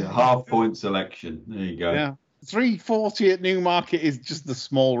 really. Yeah, half-point selection. There you go. Yeah. 340 at Newmarket is just the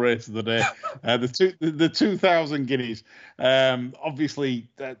small race of the day. The 2,000 guineas. Obviously,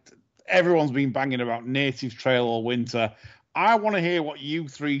 everyone's been banging about Native Trail all winter. I want to hear what you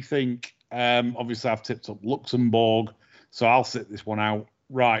three think. Obviously, I've tipped up Luxembourg, so I'll sit this one out.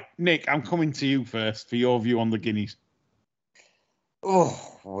 Right, Nick, I'm coming to you first for your view on the Guineas.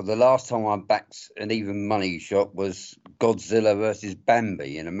 Oh, well, the last time I backed an even money shot was Godzilla versus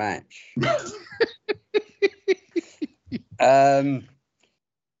Bambi in a match.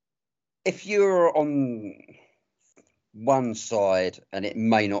 If you're on one side and it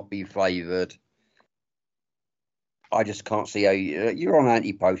may not be favoured, I just can't see how you're on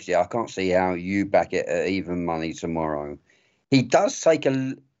anti-post here. I can't see how you back it at even money tomorrow. He does take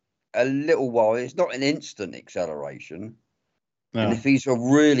a little while. It's not an instant acceleration. No. And if he's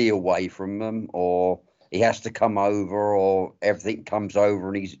really away from them, or he has to come over, or everything comes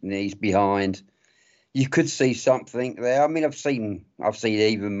over and he's behind, you could see something there. I mean, I've seen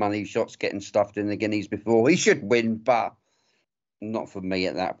even money shots getting stuffed in the Guineas before. He should win, but not for me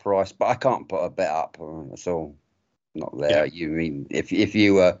at that price. But I can't put a bet up. That's all. Not there. Yeah. You mean if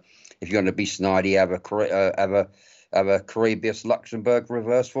you're going to be snidey, have a Caribbean Luxembourg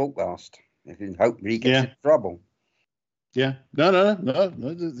reverse forecast. If you hope he gets in trouble. Yeah. No.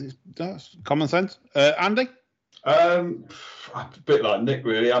 That's common sense. Andy? A bit like Nick,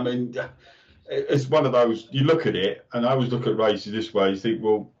 really. I mean, it's one of those, you look at it, and I always look at races this way, you think,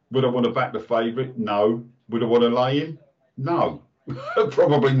 well, would I want to back the favourite? No. Would I want to lay him? No.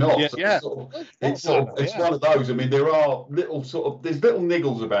 Probably not. Yeah. It's one of those. I mean, there are there's little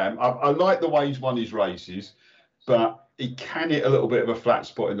niggles about him. I like the way he's won his races, but he can hit a little bit of a flat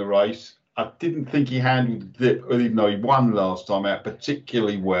spot in the race. I didn't think he handled it, even though he won last time out,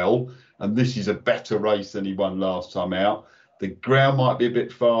 particularly well. And this is a better race than he won last time out. The ground might be a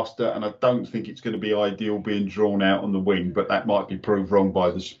bit faster, and I don't think it's going to be ideal being drawn out on the wing, but that might be proved wrong by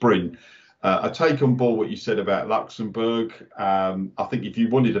the sprint. I take on board what you said about Luxembourg. I think if you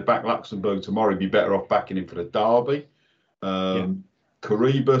wanted to back Luxembourg tomorrow, you'd be better off backing him for the Derby.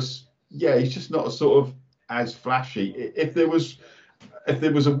 Caribus, he's just not as flashy. If there were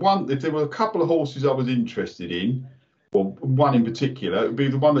a couple of horses I was interested in, or one in particular, it would be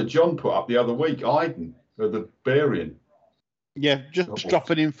the one that John put up the other week, Iden, the Barian. Yeah, just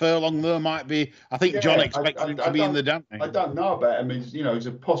dropping in furlong there might be. I think John expected him to be in the Dampney. I don't know about him. He's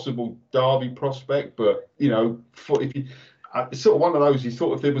a possible Derby prospect, but it's sort of one of those. You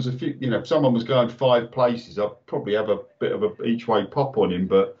thought if there was a few, if someone was going 5 places, I'd probably have a bit of a each way pop on him.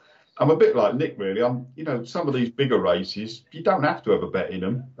 But I'm a bit like Nick, really. Some of these bigger races, you don't have to have a bet in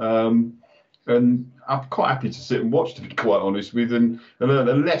them. And I'm quite happy to sit and watch, to be quite honest with, and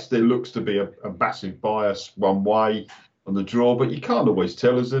unless there looks to be a massive bias one way on the draw, but you can't always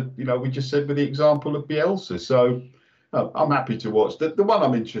tell, as we just said with the example of Bielsa. So I'm happy to watch. The one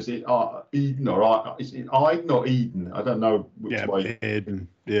I'm interested in, Eden, or is it Iden or Eden? I don't know which way. Eden.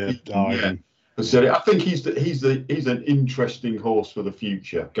 Iden. I think he's an interesting horse for the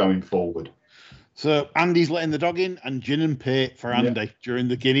future going forward. So Andy's letting the dog in, and gin and pate for Andy during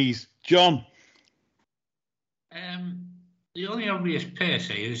the Guineas. John. The only obvious pace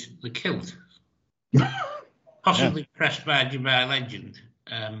is the kilt. Possibly pressed by Dubai Legend.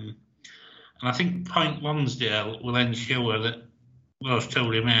 And I think Point Lonsdale will ensure that those two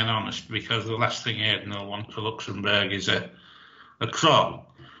remain honest, because the last thing Aidan will want for Luxembourg is a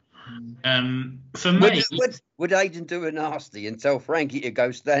crawl. For me, would Aidan do a nasty and tell Frankie to go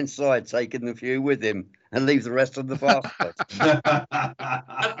stand side, taking the few with him, and leave the rest on the fast?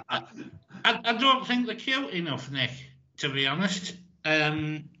 I don't think they're cute enough, Nick, to be honest.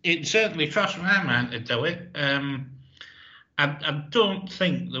 It certainly crossed my mind to do it. I don't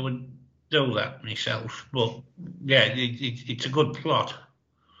think they would do that myself, but it's a good plot,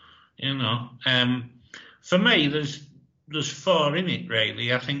 For me, there's 4 in it,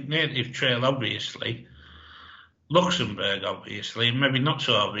 really. I think Native Trail, obviously, Luxembourg, obviously, and maybe not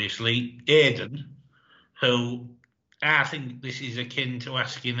so obviously, Aidan, who I think this is akin to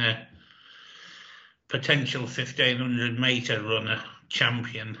asking a potential 1,500 metre runner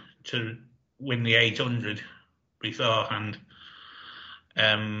champion to win the 800 beforehand.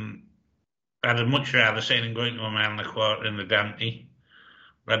 I'd have much rather seen him going to a mile and a quarter in the Dante.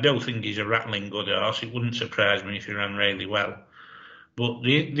 I do think he's a rattling good horse. It wouldn't surprise me if he ran really well. But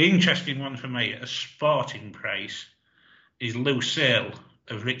the interesting one for me at a sporting price is Lucille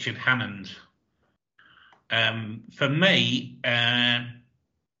of Richard Hannon's. For me,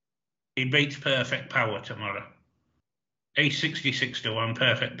 he beats Perfect Power tomorrow. He's 66 to 1.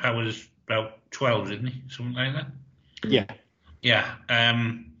 Perfect Power's about 12, isn't he? Something like that. Yeah. Yeah.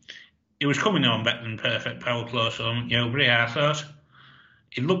 He was coming on better than Perfect Power close on Newbury, I thought.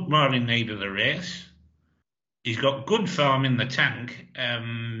 He looked more in need of the race. He's got good form in the tank.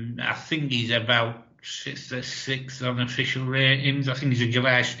 I think he's about sixth on official ratings. I think he's a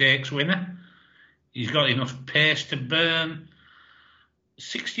July Stakes winner. He's got enough pace to burn.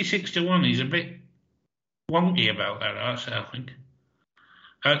 66 to 1. He's a bit wonky about that horse, I think.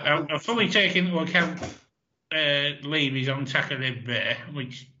 I fully take into account Levy's on Tacarib Bay,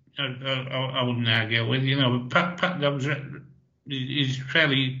 which I wouldn't argue with, but Pat Dobbs is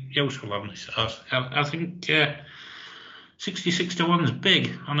fairly useful on this horse. I think 66 to 1 is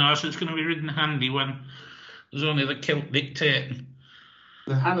big on a horse that's going to be ridden handy when there's only the kilt dictating.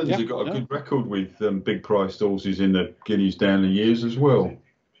 The Hannons have got a good record with big priced horses in the Guineas down the years as well.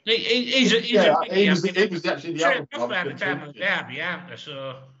 He was actually the other one. By the time of the derby, aren't they?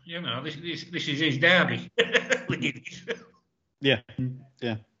 So, this is his derby. Yeah.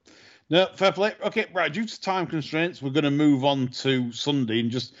 No, fair play. Okay, right, due to time constraints, we're going to move on to Sunday and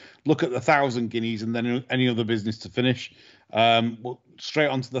just look at the 1,000 guineas and then any other business to finish. Straight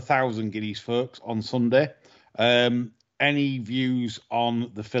on to the 1,000 guineas, folks, on Sunday. Any views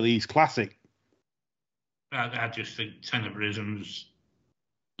on the Fillies Classic? I just think Tenebrism's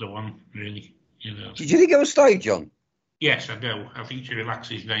the one, really. Did you think it was staged, John? Yes, I do. I think she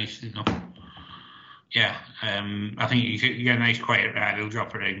relaxes nice enough. Yeah, I think you get a nice quiet ride. He'll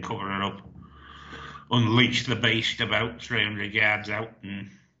drop her in, cover her up, unleash the beast about 300 yards out,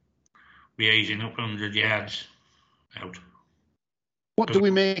 and be easing up 100 yards out. What do we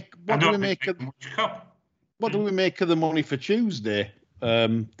make? What do we make of the money for Tuesday?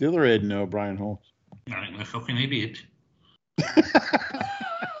 The other Aidan O'Brien horse. I think they're fucking idiots.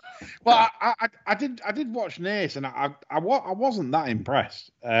 Well, I did watch Nace, and I wasn't that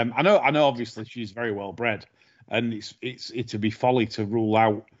impressed. I know obviously she's very well bred, and it'd be folly to rule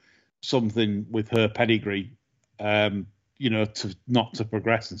out something with her pedigree, to not to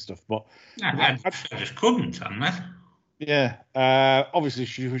progress and stuff. But I just couldn't on that. Yeah, obviously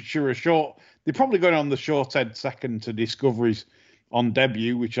she was short. They're probably going on the short head second to Discoveries on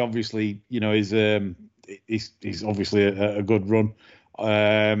debut, which obviously is obviously a good run.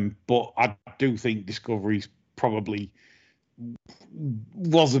 But I do think Discovery's probably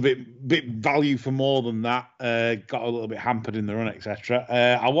was a bit value for more than that. Got a little bit hampered in the run, etc.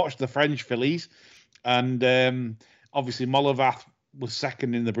 I watched the French fillies, and obviously Molavath was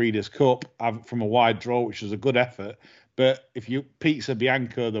second in the Breeders' Cup from a wide draw, which was a good effort. But if Pizza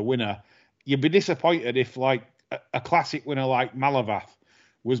Bianco the winner, you'd be disappointed if like a classic winner like Malavath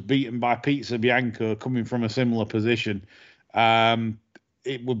was beaten by Pizza Bianco coming from a similar position.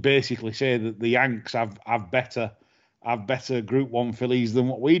 It would basically say that the Yanks have better Group 1 fillies than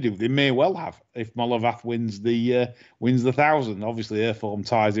what we do. They may well have if Molavath wins the 1,000. Obviously, her form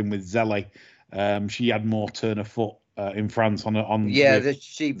ties in with Zelle. She had more turn of foot in France on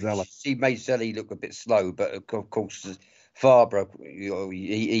she made Zelle look a bit slow, but of course Fabre,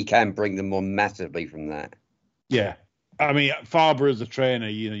 he can bring them on massively from that. Yeah. I mean, Fabre as a trainer,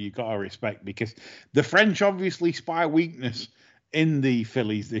 you've got to respect, because the French obviously spy weakness in the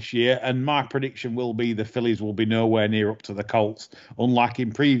fillies this year, and my prediction will be the fillies will be nowhere near up to the colts, unlike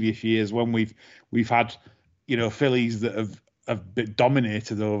in previous years when we've had fillies that have been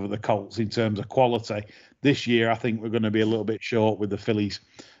dominated over the colts in terms of quality. This year, I think we're going to be a little bit short with the fillies.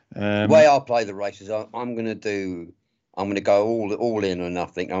 The way I play the races, I'm going to go all in or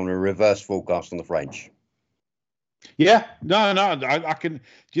nothing. I'm going to reverse forecast on the French. Yeah, no, I can. Do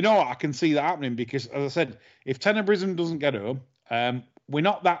you know what? I can see that happening because, as I said, if Tenebrism doesn't get home, we're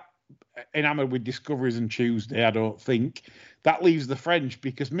not that enamoured with Discoveries and Tuesday, I don't think. That leaves the French,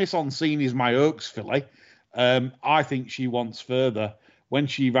 because Miss Onseen is my Oaks filly. I think she wants further. When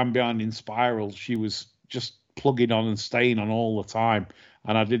she ran behind in Spirals, she was just plugging on and staying on all the time.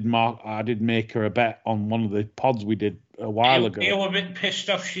 And I did make her a bet on one of the pods we did a while ago. You were a bit pissed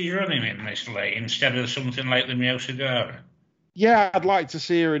off she's running in this late instead of something like the Miosadara. Yeah, I'd like to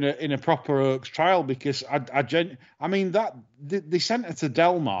see her in a proper Oaks trial, because I mean that they sent her to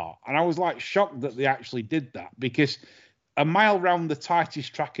Delmar, and I was like shocked that they actually did that, because a mile round the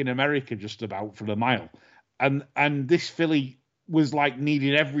tightest track in America, just about for the mile, and this filly was like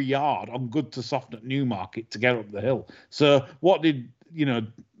needing every yard on good to soft at Newmarket to get up the hill. So what did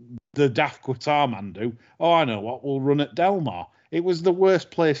the daft Qatar man do? Oh, I know what, we'll run at Delmar. It was the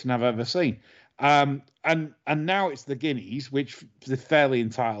worst placing I've ever seen. And now it's the Guineas, which they're fairly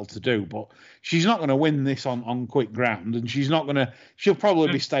entitled to do, but she's not going to win this on quick ground, and she'll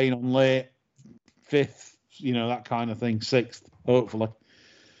probably be staying on late, 5th, that kind of thing, 6th, hopefully.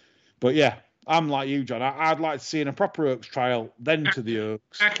 But yeah, I'm like you, John. I'd like to see in a proper Oaks trial, then to the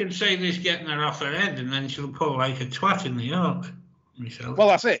Oaks. I can see this getting her off her head, and then she'll pull like a twat in the Oak. Myself. Well,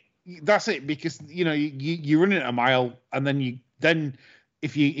 that's it, because you run it a mile, and then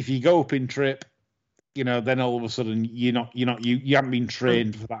if you go up in trip, then all of a sudden you haven't been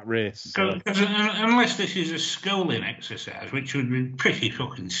trained for that race. So. Unless this is a schooling exercise, which would be pretty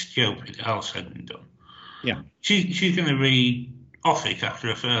fucking stupid, all said and done. Yeah. She's going to be off it after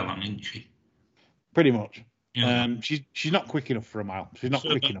a furlong, isn't she? Pretty much. Yeah. She's not quick enough for a mile. She's not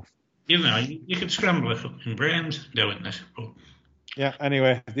quick enough. You could scramble her fucking brains doing this. But... Yeah,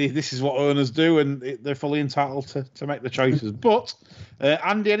 anyway, this is what owners do, and they're fully entitled to make the choices. But,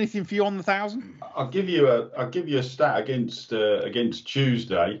 Andy, anything for you on the 1,000? I'll give you a stat against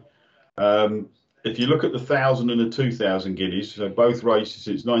Tuesday. If you look at the 1,000 and the 2,000 guineas, so both races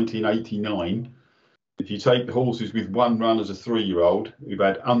since 1989, if you take the horses with one run as a 3-year-old, who've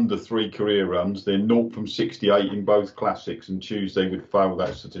had under 3 career runs, they're 0 from 68 in both classics, and Tuesday would fail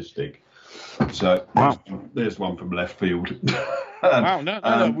that statistic. So there's one from left field. Wow, no.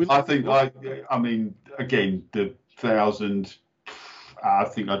 I mean, again, the 1,000. I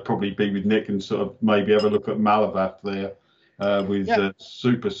think I'd probably be with Nick and sort of maybe have a look at Malavath there with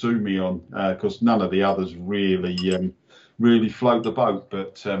Super Sumi on, because none of the others really float the boat.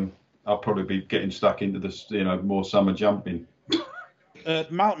 But I'll probably be getting stuck into this, more summer jumping.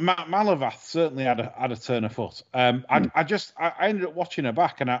 Malavath certainly had a turn of foot. I ended up watching her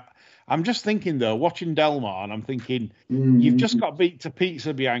back, and I'm just thinking though, watching Delmar, and I'm thinking you've just got beat to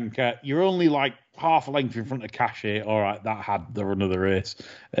Pizza Bianca. You're only like half a length in front of Cachet. All right, that had the run of the race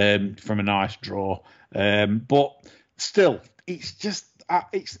from a nice draw, but still, it's just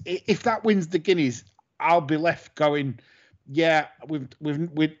if that wins the Guineas, I'll be left going. Yeah,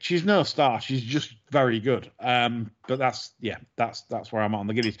 she's no star. She's just very good. But that's where I'm at on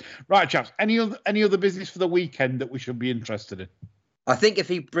the Guineas. Right, chaps. Any other business for the weekend that we should be interested in? I think if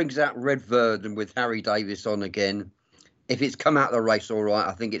he brings out Red Verdon with Harry Davis on again, if it's come out of the race all right,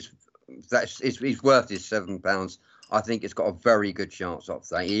 I think it's worth his £7. I think it's got a very good chance of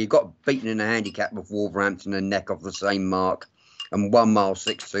that. He got beaten in a handicap with Wolverhampton and Neck off the same mark, and 1 mile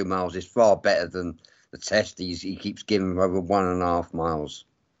 6.2 miles is far better than the test he keeps giving over 1.5 miles.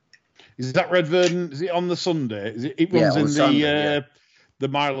 Is that Red Verdon? Is it on the Sunday? It runs in the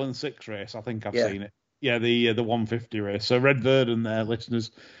mile and 6 race. I think I've seen it. Yeah, the 150 race. So Red Verdon there, listeners.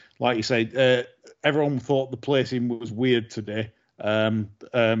 Like you say, everyone thought the placing was weird today.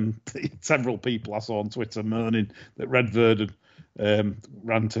 Several people I saw on Twitter moaning that Red Verdon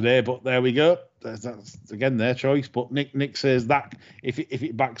ran today, but there we go. That's again their choice. But Nick says that if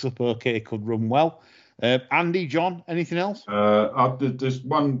it backs up okay, it could run well. Andy, John, anything else? There's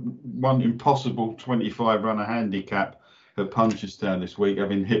one impossible 25 runner handicap at Punchestown this week,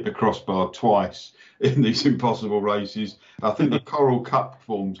 having hit the crossbar twice in these impossible races. I think the Coral Cup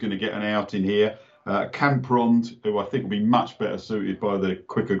form's going to get an out in here. Camprond, who I think will be much better suited by the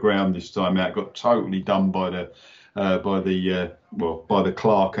quicker ground this time out, got totally done by the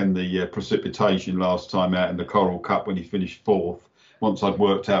Clark and the precipitation last time out in the Coral Cup when he finished 4th. Once I'd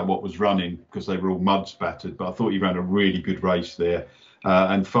worked out what was running, because they were all mud spattered, but I thought he ran a really good race there.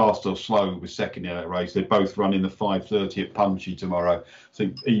 And Fast or Slow was second in that race. They both run in the 5:30 at Punchy tomorrow. I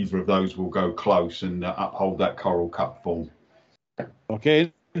think either of those will go close and uphold that Coral Cup form.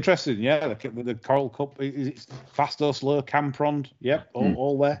 Okay, interesting. Yeah, the Coral Cup, is it Fast or Slow, Camprond? Yep,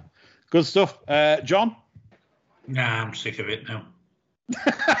 all there. Good stuff. John? Nah, I'm sick of it now.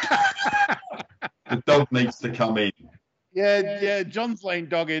 The dog needs to come in. Yeah, John's laying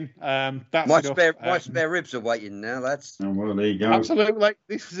dog in. That's my spare ribs are waiting now, lads. Oh, well, there you go. Absolutely.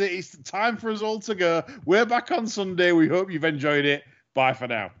 This is it. It's time for us all to go. We're back on Sunday. We hope you've enjoyed it. Bye for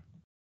now.